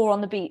water or on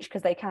the beach,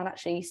 because they can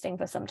actually sting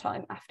for some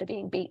time after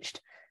being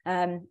beached.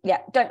 Yeah,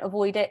 don't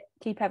avoid it.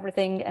 Keep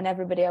everything and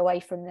everybody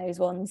away from those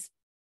ones.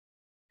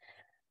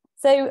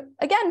 So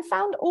again,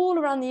 found all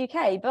around the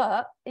UK,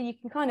 but you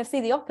can kind of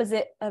see the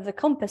opposite of the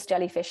compass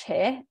jellyfish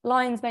here.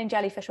 Lion's mane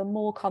jellyfish are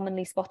more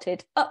commonly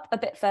spotted up a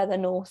bit further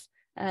north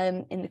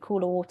in the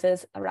cooler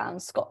waters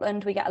around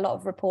Scotland. We get a lot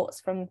of reports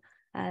from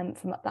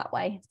up that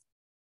way.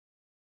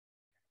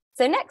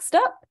 So next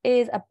up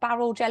is a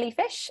barrel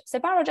jellyfish. So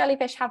barrel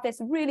jellyfish have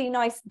this really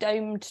nice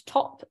domed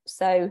top.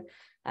 So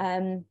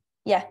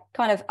yeah,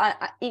 kind of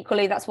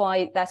equally, that's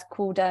why that's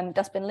called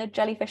dustbin lid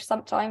jellyfish.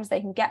 Sometimes they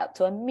can get up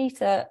to 1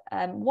 meter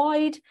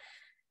wide.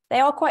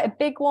 They are quite a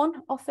big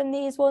one, often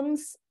these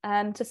ones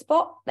to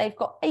spot. They've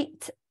got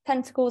 8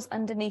 tentacles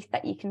underneath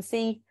that you can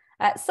see.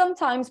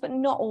 Sometimes, but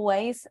not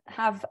always,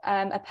 have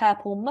a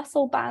purple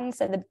muscle band.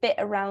 So the bit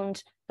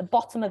around the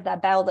bottom of their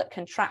bell that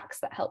contracts,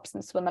 that helps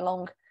them swim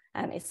along,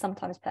 is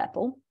sometimes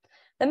purple.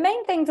 The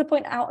main thing to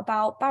point out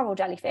about barrel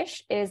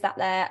jellyfish is that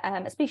they're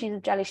a species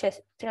of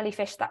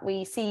jellyfish that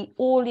we see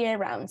all year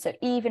round. So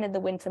even in the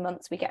winter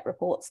months, we get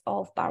reports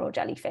of barrel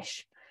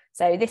jellyfish.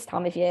 So this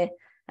time of year,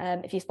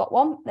 if you spot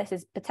one, this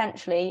is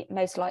potentially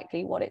most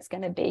likely what it's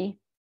going to be.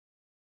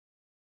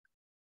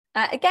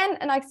 Again,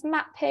 a nice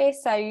map here.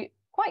 So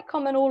quite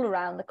common all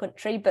around the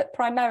country, but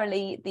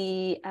primarily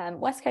the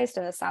west coast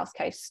and the south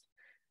coast.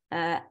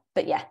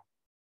 But yeah,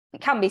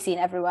 it can be seen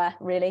everywhere,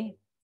 really.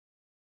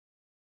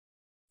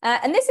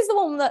 And this is the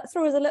one that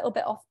threw us a little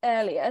bit off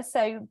earlier.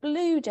 So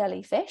blue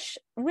jellyfish,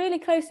 really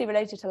closely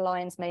related to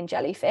lion's mane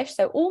jellyfish.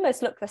 So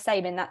almost look the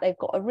same in that they've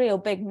got a real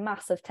big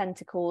mass of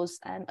tentacles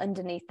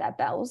underneath their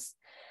bells.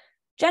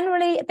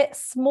 Generally a bit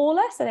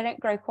smaller, so they don't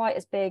grow quite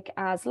as big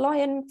as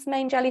lion's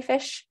mane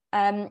jellyfish.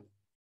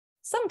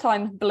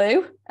 Sometimes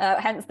blue,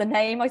 hence the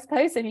name, I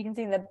suppose. So if you can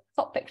see in the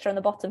top picture and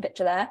the bottom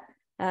picture there,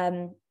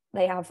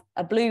 they have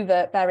a blue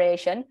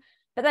variation.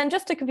 But then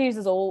just to confuse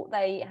us all,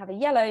 they have a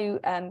yellow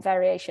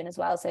variation as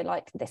well. So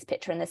like this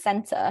picture in the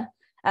center.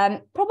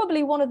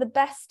 Probably one of the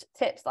best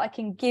tips that I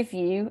can give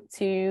you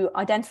to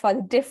identify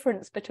the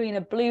difference between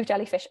a blue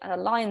jellyfish and a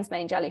lion's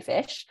mane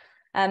jellyfish.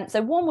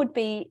 So one would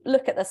be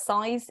look at the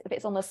size. If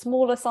it's on the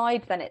smaller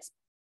side, then it's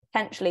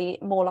potentially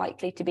more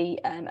likely to be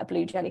a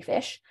blue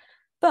jellyfish.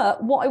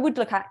 But what I would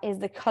look at is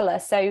the colour.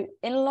 So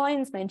in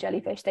lion's mane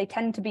jellyfish, they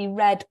tend to be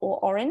red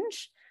or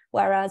orange,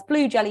 whereas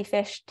blue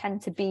jellyfish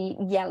tend to be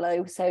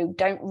yellow, so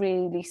don't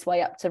really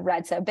sway up to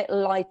red, so a bit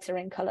lighter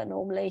in colour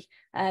normally.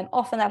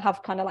 Often they'll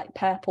have kind of like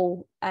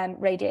purple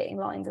radiating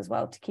lines as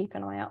well to keep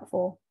an eye out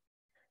for.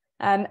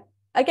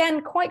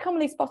 Again, quite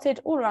commonly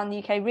spotted all around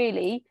the UK,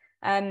 really.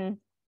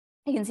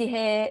 You can see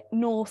here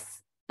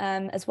north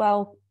as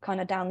well, kind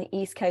of down the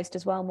east coast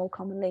as well, more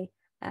commonly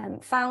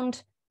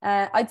found.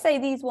 I'd say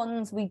these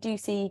ones we do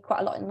see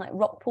quite a lot in like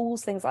rock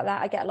pools, things like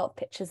that. I get a lot of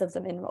pictures of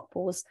them in rock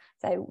pools,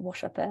 so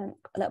wash up a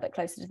little bit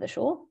closer to the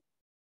shore.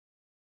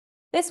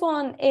 This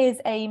one is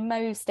a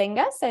mauve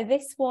stinger, so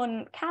this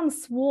one can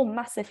swarm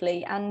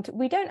massively, and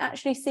we don't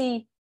actually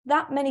see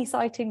that many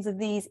sightings of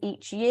these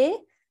each year,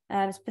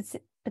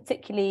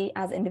 particularly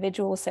as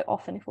individuals. So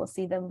often if we'll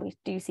see them, we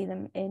do see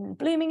them in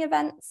blooming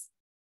events.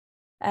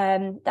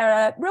 They're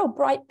a real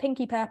bright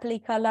pinky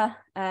purpley colour,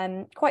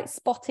 quite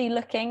spotty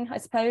looking, I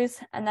suppose.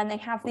 And then they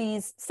have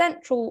these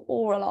central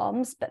oral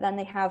arms, but then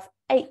they have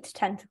 8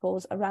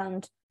 tentacles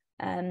around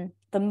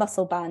the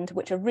muscle band,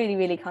 which are really,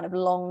 really kind of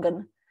long,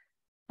 and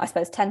I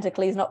suppose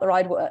tentacly is not the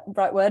right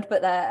word,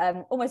 but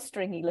they're almost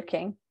stringy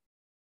looking.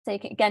 So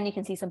you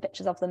can see some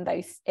pictures of them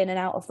both in and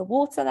out of the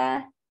water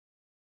there.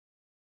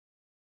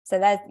 So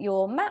there's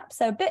your map,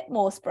 so a bit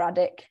more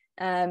sporadic.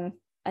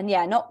 And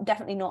yeah,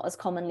 definitely not as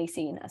commonly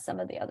seen as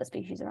some of the other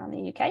species around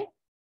the UK.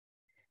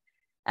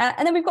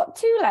 And then we've got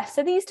 2 left.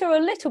 So these 2 are a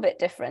little bit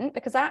different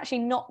because they're actually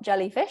not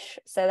jellyfish.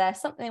 So they're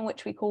something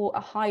which we call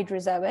a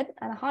hydrozoan.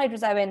 And a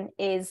hydrozoan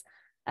is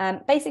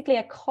basically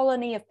a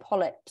colony of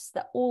polyps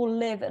that all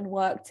live and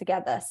work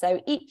together. So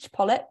each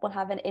polyp will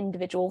have an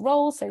individual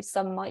role. So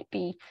some might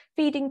be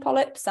feeding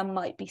polyps, some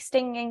might be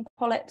stinging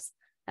polyps.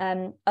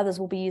 Others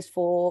will be used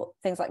for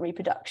things like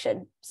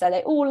reproduction. So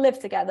they all live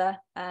together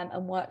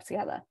and work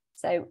together.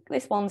 So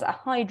this one's a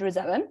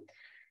hydrozoan.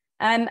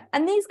 And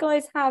these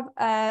guys have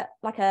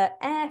like a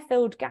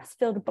air-filled,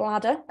 gas-filled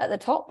bladder at the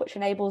top, which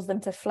enables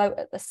them to float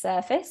at the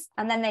surface.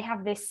 And then they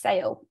have this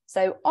sail.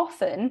 So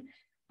often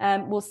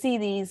we'll see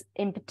these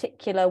in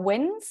particular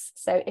winds.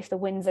 So if the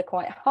winds are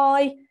quite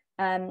high,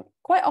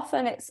 quite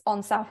often it's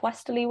on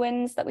southwesterly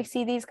winds that we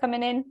see these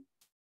coming in.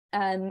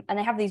 And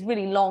they have these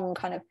really long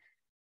kind of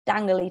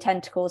dangly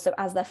tentacles. So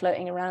as they're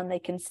floating around, they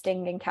can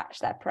sting and catch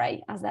their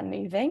prey as they're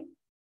moving.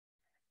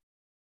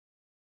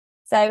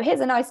 So here's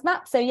a nice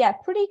map. So yeah,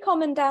 pretty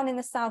common down in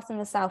the south and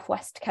the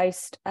southwest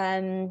coast.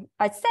 I'd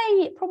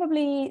say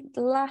probably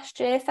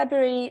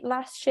February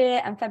last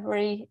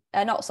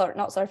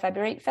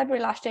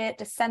year,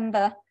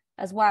 December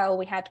as well.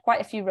 We had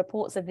quite a few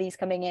reports of these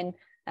coming in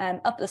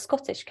up the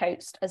Scottish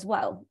coast as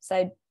well.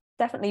 So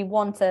definitely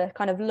one to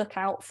kind of look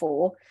out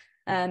for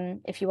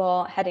if you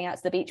are heading out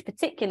to the beach,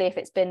 particularly if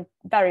it's been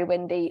very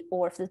windy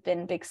or if there's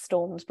been big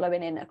storms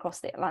blowing in across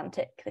the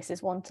Atlantic. This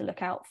is one to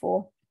look out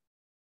for.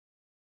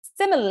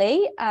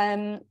 Similarly,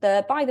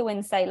 the by the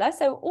wind sailor,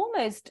 so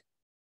almost,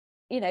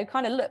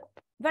 kind of look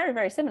very,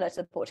 very similar to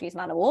the Portuguese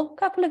man-o-war. A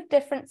couple of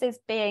differences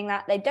being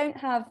that they don't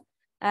have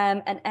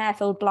an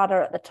air-filled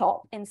bladder at the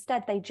top.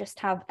 Instead, they just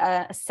have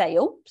a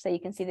sail. So you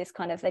can see this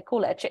kind of, they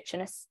call it a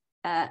chichinus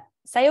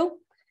sail.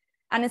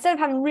 And instead of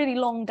having really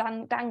long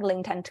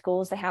dangling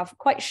tentacles, they have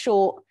quite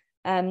short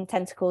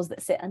tentacles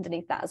that sit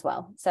underneath that as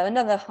well. So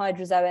another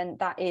hydrozoan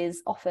that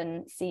is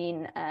often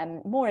seen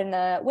more in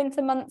the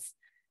winter months,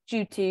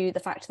 due to the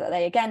fact that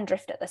they again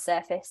drift at the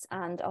surface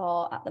and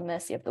are at the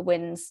mercy of the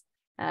winds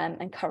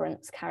and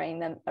currents carrying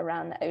them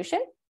around the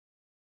ocean.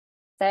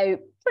 So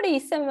pretty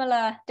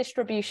similar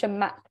distribution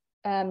map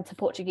to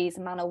Portuguese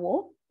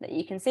man-o-war that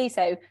you can see.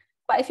 So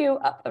quite a few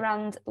up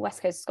around the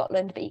west coast of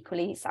Scotland, but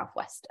equally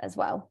southwest as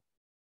well.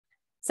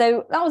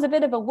 So that was a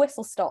bit of a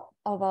whistle stop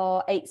of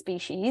our 8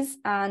 species,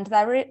 and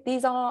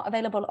these are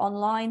available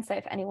online. So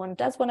if anyone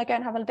does want to go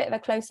and have a bit of a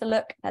closer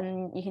look,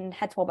 then you can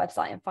head to our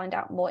website and find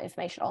out more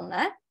information on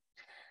there.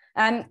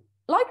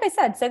 Like I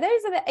said, so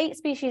those are the 8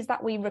 species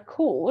that we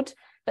record,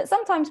 but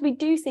sometimes we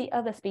do see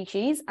other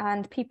species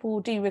and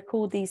people do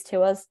record these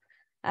to us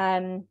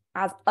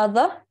as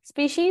other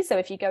species. So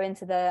if you go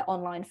into the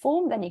online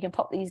form, then you can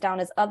pop these down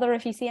as other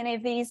if you see any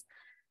of these.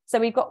 So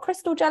we've got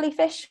crystal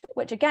jellyfish,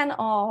 which again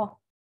are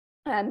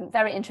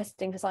very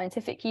interesting for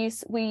scientific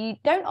use. We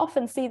don't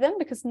often see them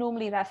because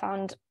normally they're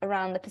found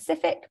around the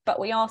Pacific, but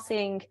we are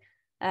seeing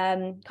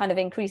kind of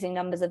increasing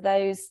numbers of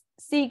those.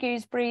 Sea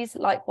gooseberries,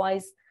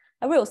 likewise,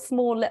 a real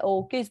small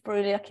little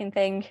gooseberry looking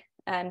thing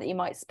that you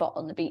might spot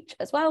on the beach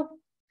as well.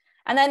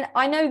 And then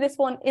I know this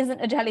one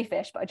isn't a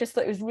jellyfish, but I just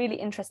thought it was really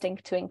interesting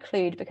to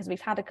include because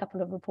we've had a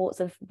couple of reports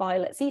of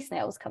violet sea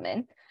snails come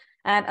in.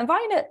 And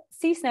violet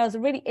sea snails are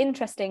really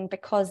interesting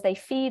because they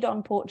feed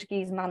on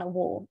Portuguese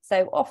man-o-war.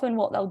 So often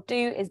what they'll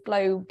do is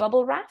blow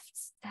bubble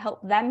rafts to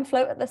help them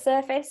float at the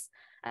surface,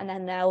 and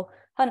then they'll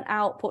hunt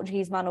out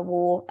Portuguese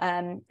man-o-war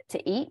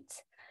to eat.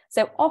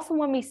 So often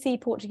when we see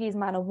Portuguese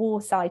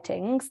man-o-war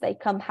sightings, they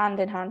come hand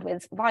in hand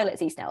with violet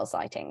sea snail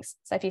sightings.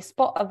 So if you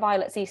spot a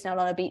violet sea snail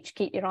on a beach,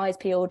 keep your eyes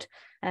peeled,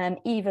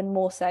 even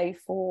more so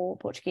for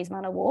Portuguese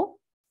man-o-war.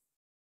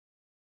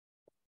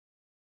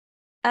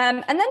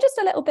 And then just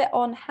a little bit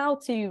on how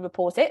to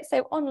report it. So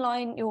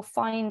online, you'll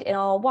find in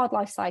our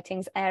wildlife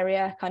sightings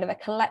area kind of a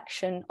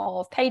collection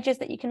of pages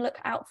that you can look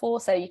out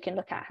for. So you can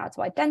look at how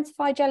to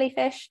identify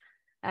jellyfish.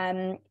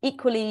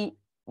 Equally,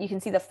 you can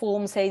see the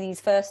forms. So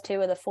these first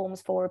two are the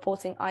forms for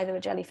reporting either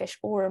a jellyfish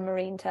or a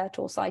marine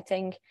turtle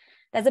sighting.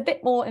 There's a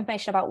bit more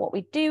information about what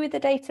we do with the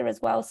data as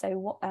well.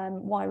 So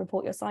why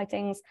report your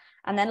sightings.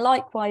 And then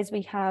likewise,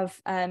 we have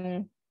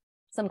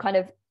some kind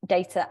of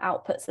data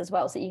outputs as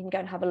well. So you can go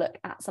and have a look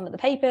at some of the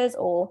papers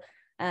or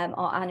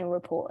our annual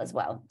report as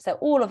well. So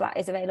all of that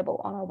is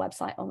available on our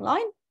website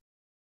online.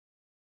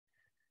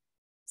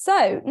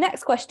 So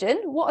next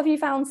question, what have you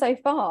found so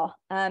far?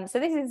 So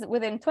this is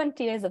within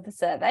 20 years of the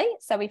survey.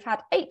 So we've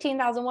had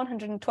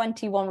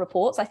 18,121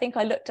 reports. I think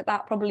I looked at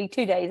that probably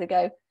 2 days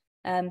ago.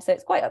 So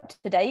it's quite up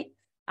to date.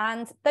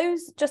 And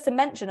those, just to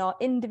mention, are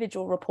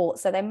individual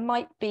reports. So there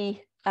might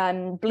be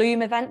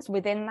bloom events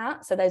within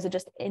that. So those are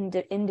just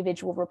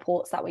individual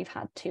reports that we've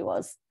had to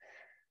us.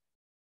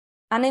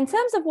 And in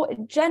terms of what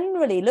it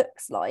generally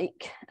looks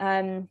like,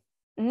 and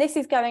this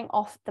is going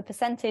off the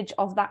percentage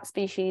of that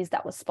species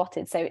that was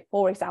spotted. So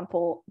for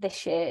example,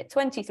 this year,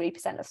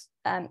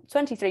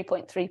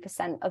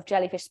 23.3% of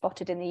jellyfish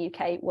spotted in the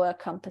UK were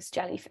compass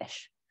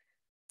jellyfish.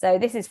 So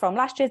this is from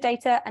last year's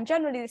data. And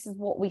generally, this is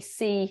what we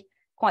see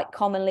quite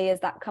commonly,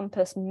 is that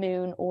compass,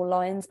 moon or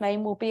lion's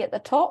mane will be at the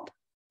top.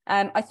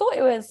 I thought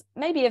it was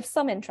maybe of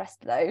some interest,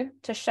 though,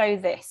 to show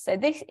this. So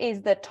this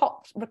is the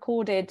top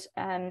recorded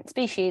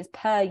species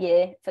per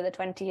year for the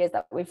 20 years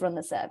that we've run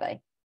the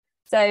survey.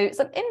 So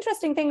some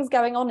interesting things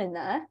going on in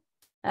there.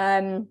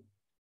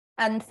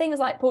 And things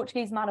like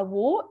Portuguese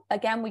man-o-war,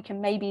 again, we can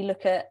maybe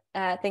look at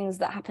things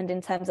that happened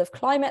in terms of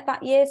climate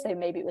that year. So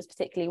maybe it was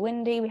particularly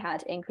windy. We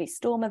had increased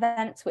storm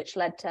events, which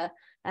led to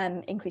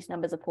increased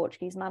numbers of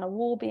Portuguese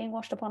man-o-war being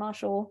washed up on our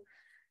shore.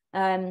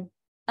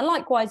 And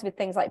likewise with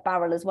things like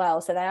barrel as well.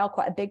 So they are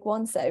quite a big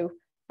one. So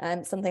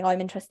something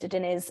I'm interested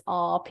in is,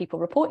 are people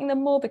reporting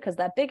them more because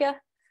they're bigger?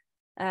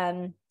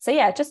 So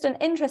yeah, just an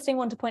interesting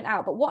one to point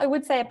out. But what I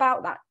would say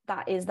about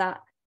that is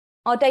that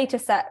our data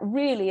set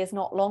really is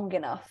not long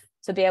enough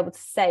to be able to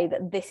say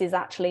that this is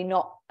actually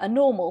not a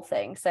normal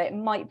thing. So it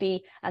might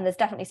be, and there's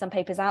definitely some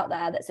papers out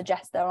there that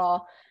suggest there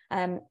are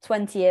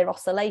 20-year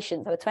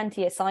oscillations, or a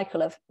 20-year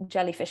cycle of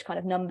jellyfish kind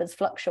of numbers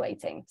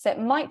fluctuating. So it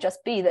might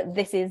just be that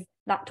this is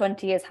that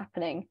 20 years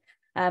happening.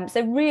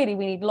 So really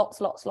we need lots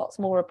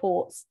more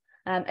reports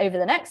over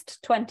the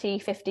next 20,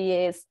 50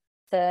 years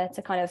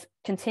to kind of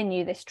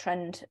continue this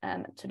trend,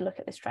 to look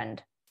at this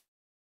trend.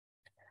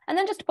 And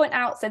then just to point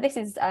out, so this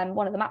is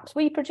one of the maps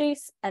we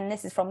produce, and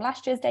this is from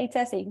last year's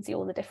data, so you can see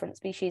all the different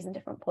species and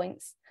different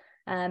points.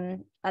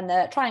 And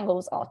the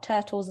triangles are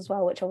turtles as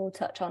well, which I will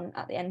touch on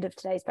at the end of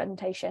today's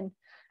presentation.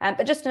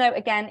 But just to note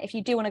again, if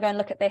you do want to go and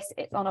look at this,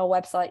 it's on our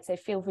website, so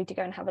feel free to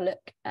go and have a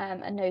look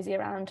and nosy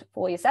around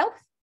for yourself.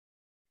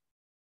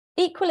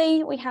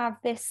 Equally, we have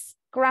this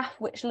graph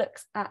which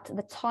looks at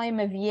the time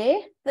of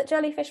year that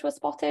jellyfish were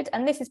spotted,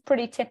 and this is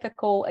pretty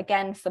typical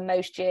again for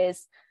most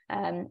years.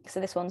 So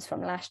this one's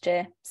from last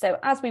year. So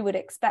as we would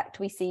expect,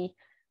 we see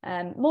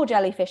more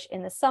jellyfish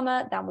in the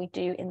summer than we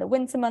do in the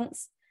winter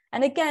months.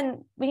 And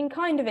again, we can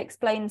kind of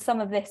explain some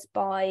of this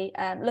by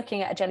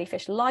looking at a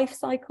jellyfish life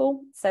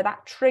cycle. So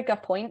that trigger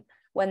point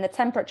when the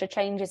temperature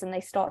changes and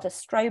they start to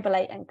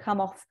strobilate and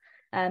come off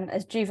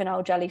as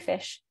juvenile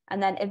jellyfish.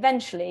 And then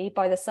eventually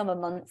by the summer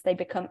months, they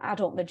become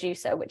adult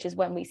medusa, which is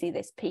when we see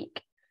this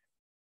peak.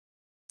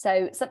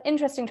 So some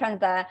interesting trends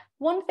there.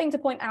 One thing to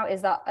point out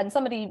is that, and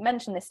somebody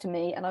mentioned this to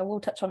me, and I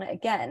will touch on it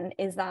again,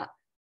 is that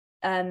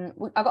I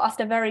got asked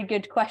a very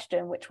good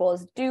question, which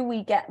was, do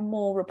we get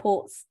more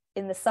reports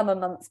in the summer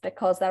months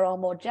because there are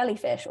more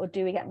jellyfish, or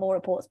do we get more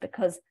reports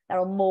because there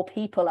are more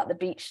people at the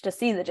beach to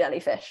see the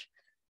jellyfish?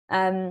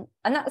 And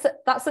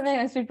that's something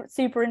I'm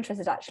super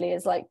interested actually,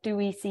 is like, do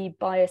we see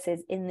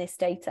biases in this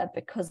data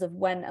because of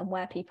when and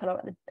where people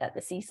are at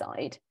the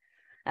seaside?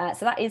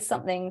 So that is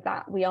something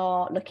that we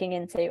are looking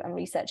into and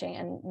researching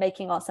and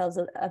making ourselves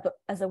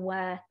as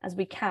aware as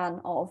we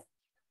can of,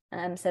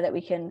 so that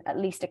we can at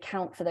least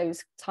account for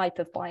those type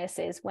of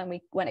biases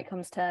when it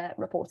comes to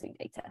reporting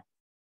data.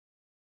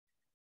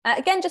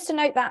 Again, just to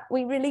note that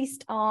we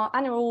released our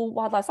annual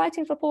wildlife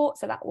sightings report,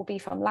 so that will be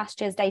from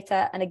last year's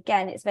data. And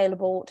again, it's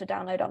available to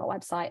download on our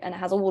website, and it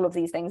has all of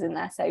these things in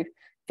there. So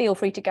feel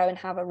free to go and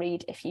have a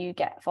read if you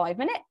get 5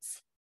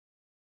 minutes.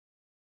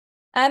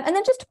 And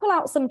then just to pull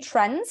out some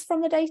trends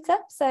from the data.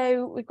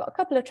 So we've got a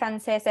couple of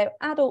trends here. So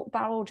adult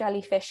barrel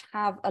jellyfish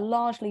have a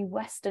largely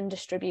western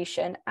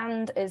distribution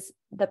and is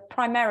the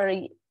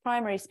primary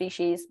primary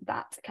species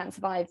that can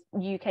survive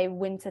UK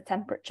winter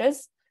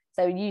temperatures.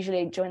 So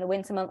usually during the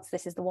winter months,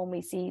 this is the one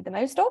we see the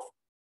most of.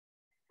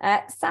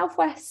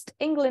 Southwest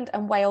England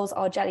and Wales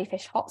are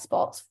jellyfish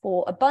hotspots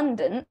for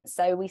abundance.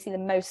 So we see the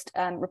most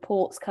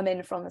reports come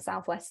in from the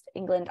Southwest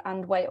England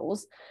and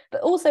Wales.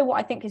 But also what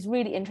I think is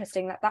really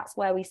interesting, that's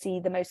where we see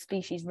the most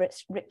species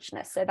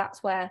richness. So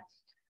that's where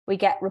we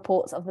get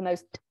reports of the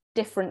most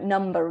different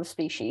number of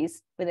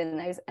species within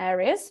those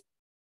areas.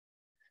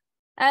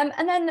 And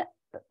then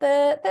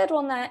the third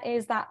one there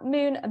is that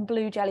moon and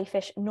blue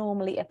jellyfish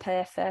normally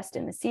appear first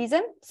in the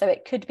season. So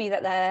it could be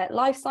that their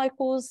life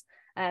cycles,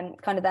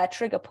 kind of their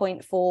trigger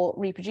point for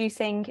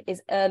reproducing,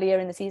 is earlier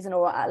in the season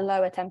or at a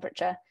lower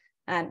temperature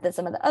than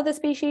some of the other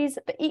species.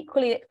 But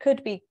equally, it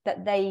could be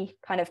that they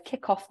kind of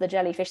kick off the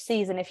jellyfish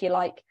season, if you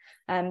like,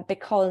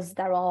 because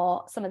there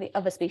are some of the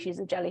other species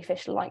of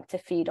jellyfish like to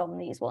feed on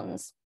these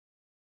ones.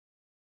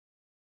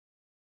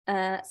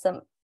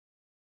 Some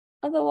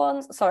other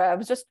ones, sorry, I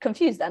was just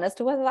confused then as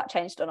to whether that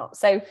changed or not.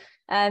 So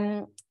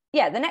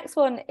yeah, the next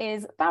one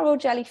is barrel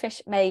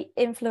jellyfish may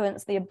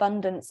influence the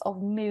abundance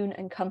of moon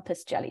and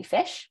compass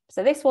jellyfish.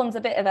 So this one's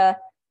a bit of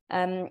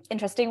a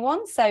interesting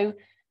one. So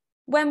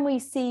when we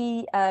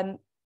see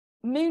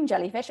moon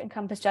jellyfish and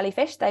compass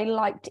jellyfish, they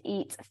like to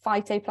eat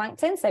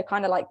phytoplankton, so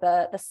kind of like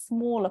the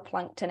smaller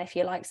plankton, if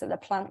you like, so the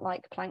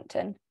plant-like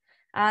plankton.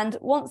 And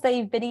once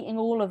they've been eating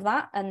all of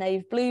that and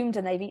they've bloomed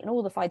and they've eaten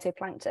all the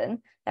phytoplankton,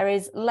 there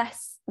is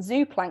less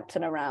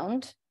zooplankton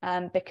around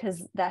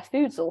because their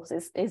food source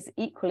is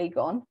equally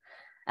gone.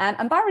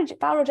 And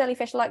barrel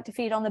jellyfish like to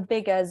feed on the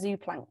bigger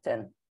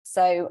zooplankton.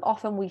 So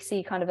often we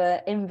see kind of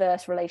an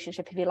inverse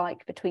relationship, if you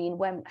like, between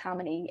how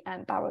many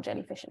barrel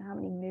jellyfish and how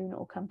many moon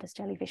or compass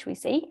jellyfish we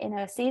see in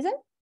a season.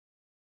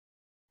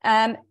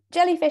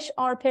 Jellyfish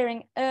are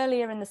appearing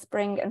earlier in the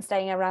spring and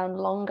staying around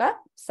longer.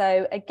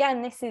 So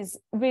again, this is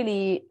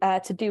really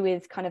to do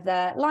with kind of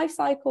their life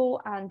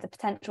cycle and the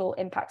potential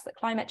impacts that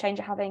climate change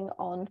are having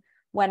on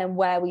when and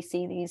where we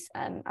see these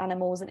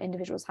animals and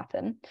individuals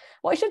happen.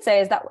 What I should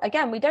say is that,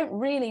 again, we don't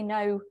really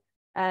know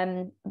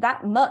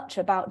that much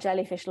about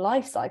jellyfish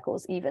life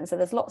cycles even. So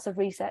there's lots of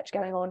research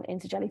going on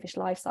into jellyfish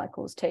life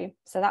cycles too.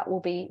 So that will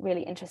be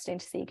really interesting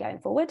to see going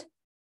forward.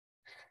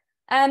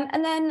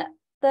 And then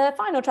the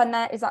final trend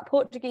there is that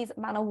Portuguese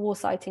man-o'-war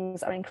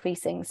sightings are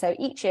increasing. So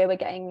each year we're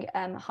getting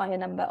a higher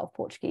number of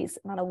Portuguese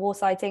man-o'-war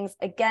sightings,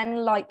 again,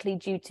 likely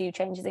due to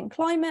changes in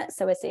climate.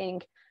 So we're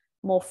seeing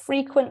more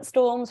frequent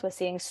storms, we're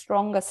seeing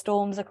stronger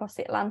storms across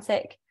the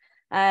Atlantic.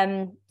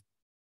 And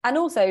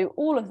also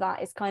all of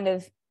that is kind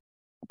of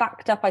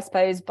backed up, I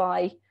suppose,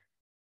 by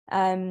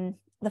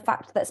the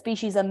fact that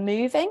species are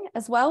moving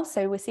as well.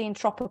 So we're seeing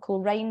tropical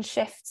range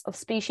shifts of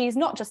species,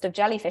 not just of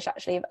jellyfish,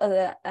 actually, of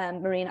other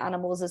marine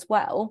animals as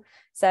well.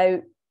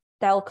 So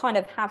they'll kind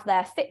of have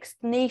their fixed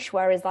niche,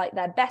 whereas like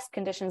their best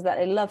conditions that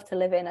they love to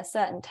live in a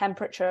certain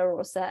temperature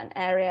or a certain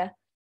area.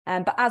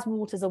 But as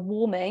waters are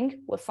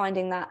warming, we're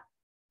finding that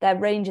their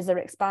ranges are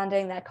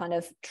expanding. They're kind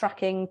of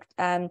tracking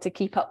to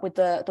keep up with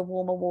the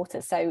warmer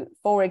waters. So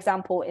for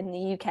example, in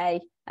the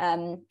UK,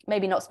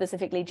 maybe not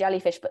specifically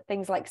jellyfish, but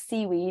things like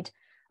seaweed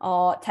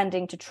are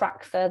tending to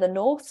track further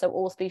north. So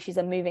all species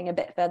are moving a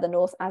bit further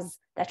north as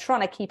they're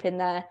trying to keep in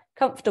their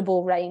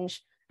comfortable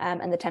range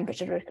and the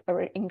temperatures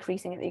are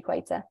increasing at the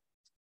equator.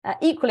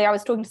 Equally, I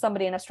was talking to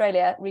somebody in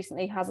Australia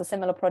recently who has a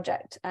similar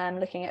project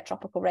looking at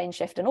tropical range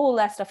shift, and all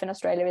their stuff in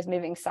Australia is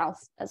moving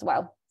south as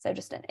well. So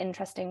just an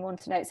interesting one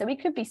to note. So we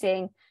could be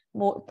seeing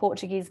more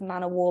Portuguese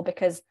man-o'-war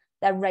because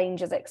their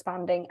range is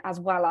expanding as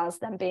well as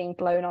them being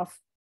blown off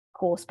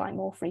course by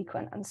more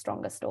frequent and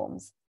stronger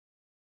storms.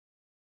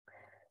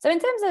 So in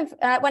terms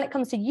of when it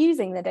comes to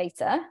using the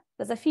data,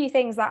 there's a few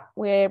things that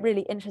we're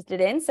really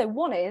interested in. So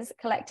one is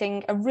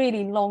collecting a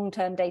really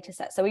long-term data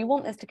set. So we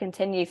want this to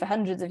continue for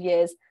hundreds of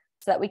years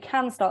so that we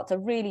can start to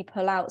really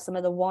pull out some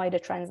of the wider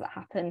trends that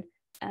happen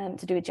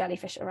to do with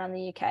jellyfish around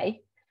the UK.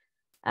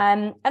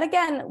 And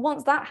again,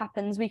 once that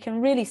happens, we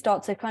can really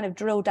start to kind of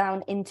drill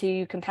down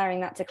into comparing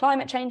that to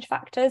climate change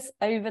factors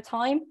over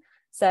time.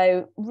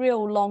 So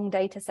real long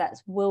data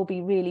sets will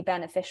be really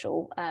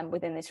beneficial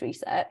within this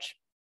research.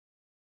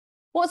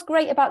 What's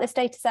great about this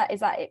data set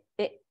is that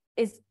it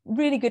is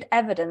really good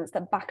evidence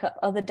that back up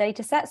other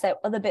data sets, so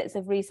other bits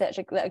of research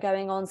that are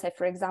going on. So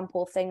for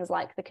example, things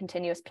like the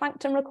continuous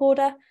plankton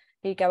recorder,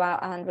 who go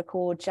out and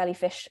record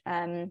jellyfish,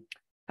 kind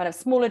of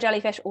smaller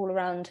jellyfish all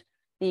around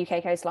the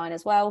UK coastline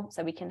as well.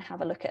 So we can have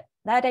a look at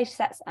their data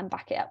sets and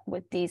back it up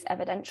with these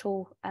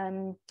anecdotal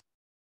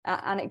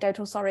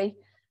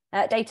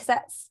data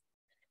sets.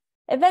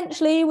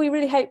 Eventually, we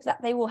really hope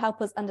that they will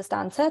help us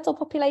understand turtle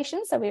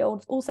populations. So we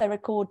also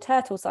record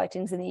turtle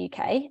sightings in the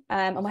UK,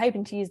 and we're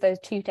hoping to use those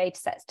two data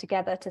sets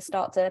together to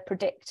start to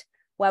predict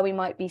where we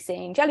might be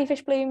seeing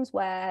jellyfish blooms,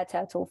 where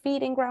turtle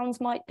feeding grounds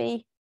might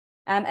be,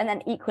 and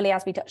then equally,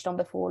 as we touched on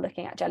before,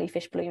 looking at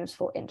jellyfish blooms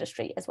for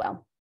industry as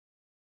well.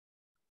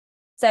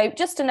 So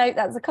just to note,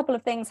 there's a couple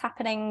of things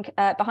happening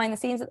behind the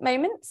scenes at the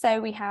moment.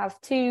 So we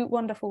have two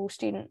wonderful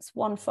students,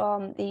 one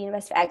from the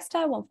University of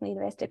Exeter, one from the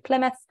University of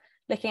Plymouth,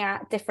 looking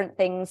at different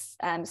things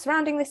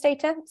surrounding this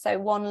data. So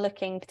one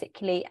looking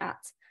particularly at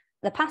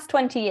the past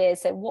 20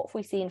 years. So what have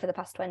we seen for the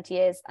past 20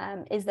 years?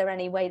 Is there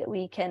any way that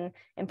we can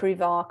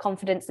improve our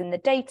confidence in the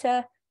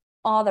data?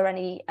 Are there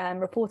any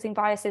reporting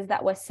biases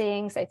that we're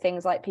seeing? So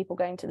things like people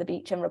going to the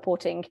beach and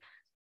reporting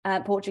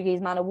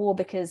Portuguese man of war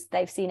because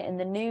they've seen it in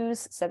the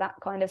news. So that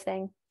kind of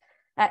thing.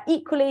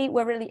 Equally,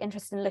 we're really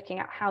interested in looking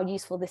at how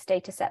useful this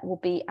data set will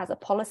be as a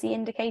policy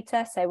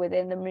indicator. So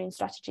within the Marine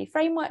Strategy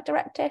Framework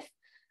Directive,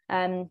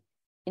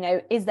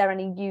 is there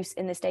any use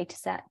in this data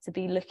set to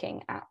be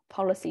looking at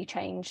policy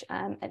change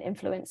and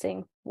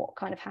influencing what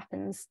kind of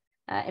happens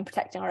in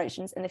protecting our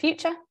oceans in the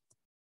future?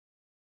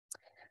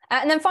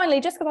 And then finally,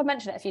 just because I've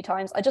mentioned it a few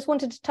times, I just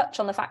wanted to touch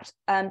on the fact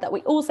that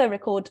we also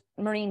record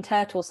marine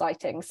turtle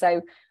sightings.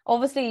 So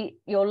obviously,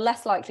 you're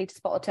less likely to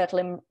spot a turtle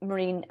in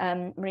marine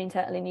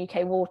turtle in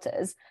UK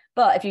waters.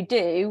 But if you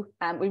do,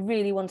 we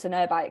really want to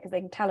know about it because they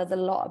can tell us a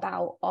lot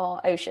about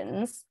our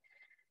oceans.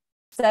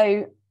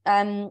 So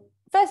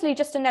firstly,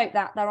 just to note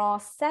that there are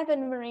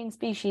 7 marine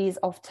species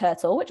of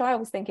turtle, which I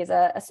always think is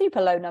a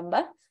super low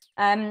number.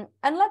 And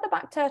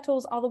leatherback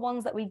turtles are the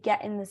ones that we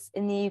get in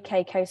the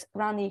UK coast,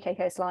 around the UK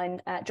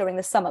coastline during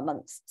the summer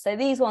months. So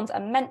these ones are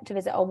meant to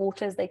visit our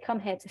waters. They come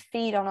here to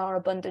feed on our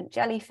abundant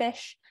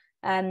jellyfish.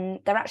 They're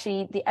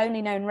actually the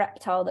only known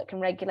reptile that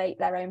can regulate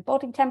their own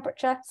body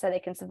temperature, so they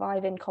can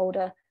survive in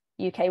colder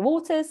UK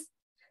waters.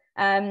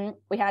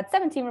 We had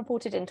 17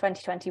 reported in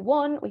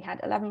 2021. We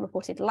had 11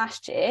 reported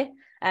last year.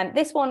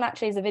 This one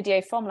actually is a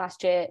video from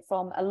last year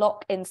from a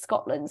loch in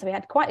Scotland. So we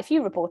had quite a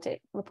few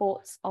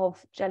reports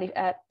of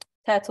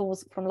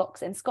turtles from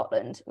lochs in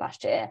Scotland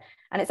last year.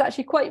 And it's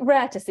actually quite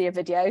rare to see a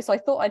video. So I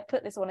thought I'd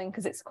put this one in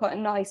because it's quite a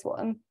nice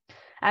one.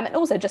 And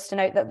also just to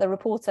note that the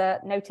reporter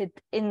noted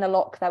in the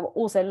loch, there were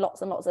also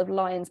lots and lots of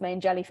lion's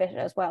mane jellyfish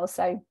as well.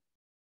 So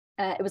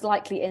it was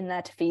likely in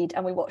there to feed,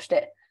 and we watched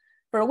it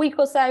for a week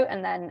or so,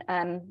 and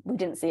then we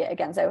didn't see it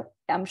again. So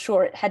I'm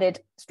sure it headed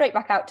straight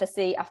back out to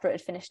sea after it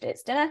had finished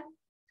its dinner.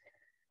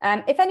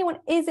 If anyone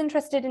is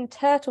interested in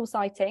turtle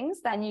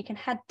sightings, then you can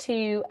head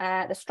to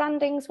the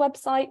Strandings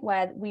website,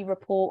 where we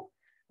report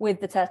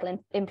with the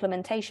Turtle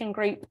Implementation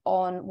Group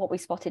on what we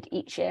spotted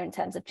each year in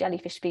terms of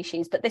jellyfish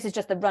species. But this is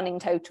just the running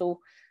total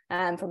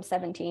from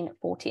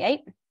 1748.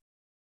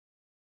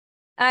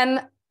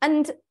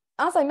 And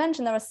as I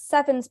mentioned, there are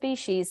 7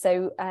 species.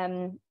 So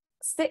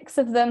 6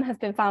 of them have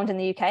been found in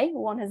the UK.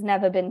 1 has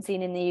never been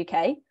seen in the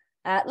UK.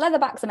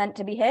 Leatherbacks are meant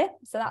to be here.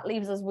 So that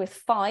leaves us with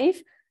 5.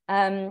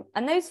 And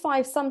those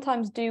 5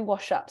 sometimes do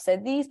wash up. So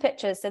these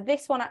pictures, so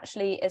this one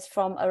actually is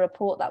from a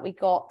report that we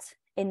got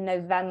in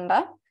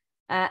November.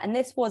 And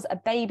this was a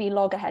baby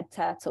loggerhead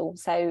turtle.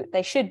 So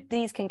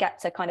these can get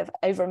to kind of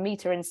over 1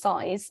 meter in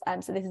size.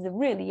 So this is a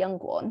really young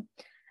one.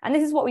 And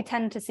this is what we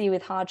tend to see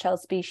with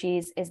hard-shelled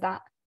species, is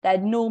that they're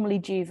normally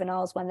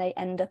juveniles when they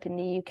end up in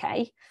the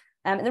UK.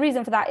 And the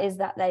reason for that is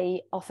that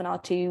they often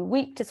are too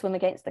weak to swim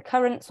against the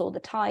currents or the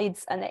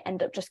tides, and they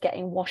end up just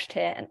getting washed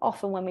here. And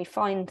often when we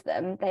find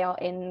them, they are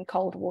in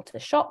cold water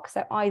shock.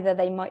 So either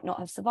they might not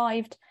have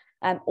survived,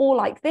 or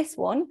like this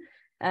one,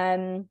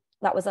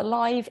 that was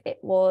alive. It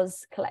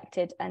was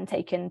collected and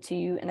taken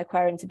to an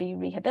aquarium to be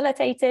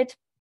rehabilitated.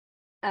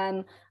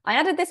 I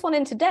added this one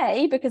in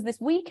today because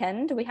this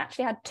weekend we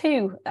actually had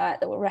 2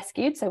 that were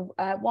rescued. So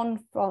one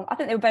from, I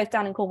think they were both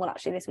down in Cornwall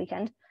actually this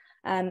weekend.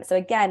 So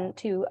again,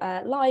 2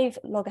 live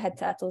loggerhead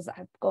turtles that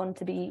have gone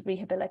to be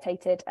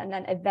rehabilitated, and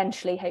then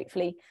eventually,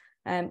 hopefully,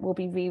 will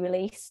be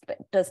re-released, but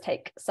it does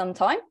take some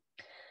time.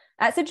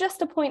 So just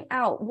to point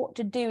out what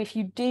to do if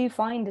you do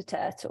find a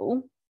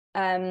turtle,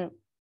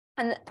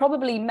 and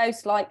probably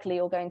most likely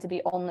you're going to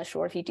be on the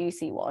shore if you do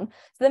see one.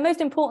 So the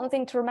most important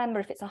thing to remember,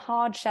 if it's a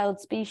hard-shelled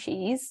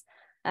species,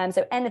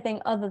 so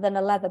anything other than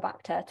a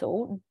leatherback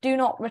turtle, do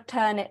not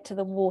return it to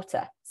the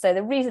water. So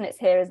the reason it's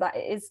here is that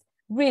it is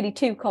really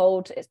too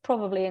cold. It's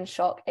probably in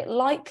shock. It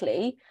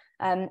likely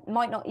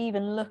might not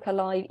even look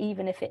alive,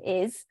 even if it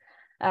is.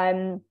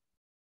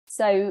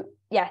 So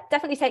yeah,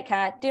 definitely take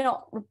care. Do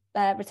not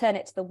return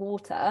it to the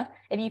water.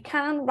 If you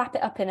can, wrap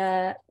it up in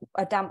a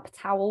damp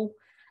towel.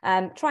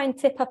 Try and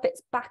tip up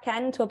its back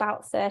end to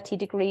about 30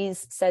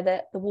 degrees so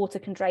that the water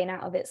can drain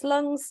out of its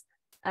lungs.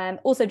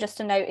 Also, just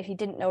to note, if you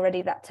didn't know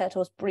already, that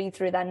turtles breathe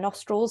through their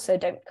nostrils, so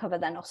don't cover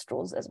their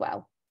nostrils as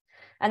well.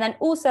 And then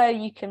also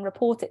you can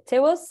report it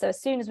to us. So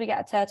as soon as we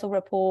get a turtle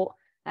report,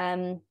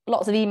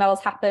 lots of emails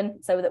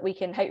happen so that we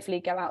can hopefully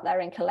go out there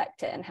and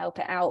collect it and help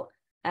it out.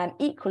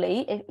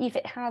 Equally, if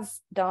it has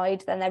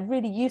died, then they're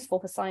really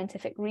useful for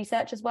scientific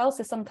research as well.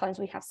 So sometimes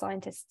we have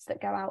scientists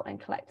that go out and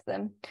collect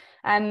them.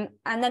 And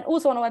then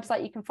also on our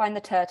website, you can find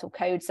the turtle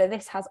code. So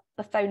this has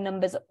the phone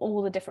numbers of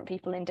all the different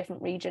people in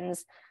different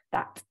regions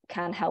that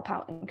can help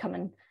out and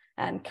come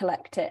and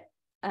collect it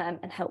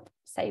and help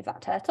save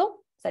that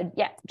turtle. So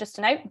yeah, just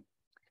a note.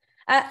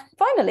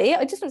 Finally,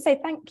 I just want to say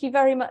thank you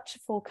very much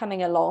for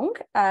coming along.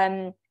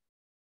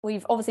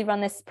 We've obviously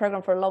run this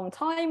program for a long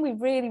time. We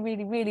really,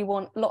 really, really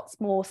want lots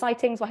more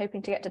sightings. We're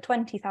hoping to get to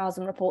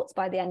 20,000 reports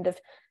by the end of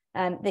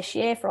this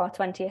year for our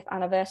 20th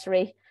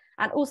anniversary.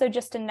 And also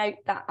just to note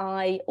that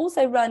I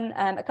also run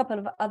a couple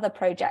of other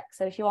projects.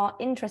 So if you are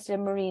interested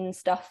in marine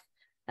stuff,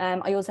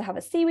 I also have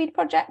a seaweed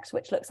project,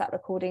 which looks at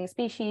recording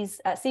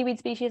species, seaweed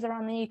species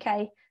around the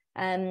UK.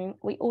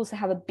 We also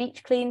have a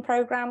beach clean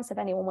program. So if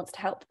anyone wants to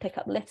help pick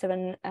up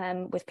litter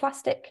and with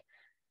plastic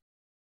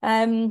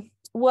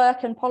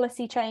work and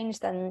policy change,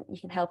 then you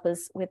can help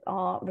us with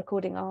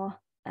recording our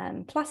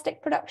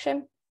plastic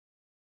production.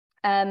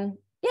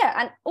 Yeah,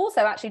 and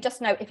also actually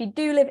just note, if you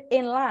do live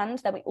inland,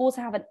 then we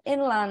also have an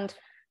inland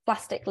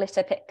plastic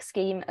litter pick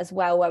scheme as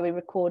well, where we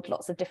record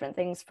lots of different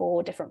things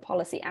for different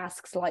policy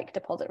asks, like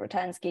deposit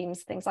return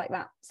schemes, things like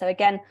that. So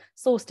again,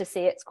 Source to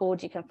See it's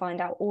called. You can find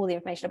out all the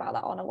information about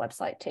that on our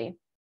website too.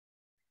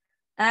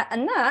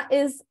 And that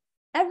is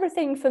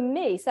everything for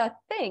me. So I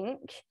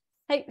think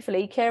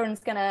hopefully Kieran's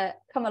going to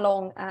come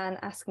along and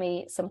ask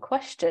me some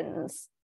questions.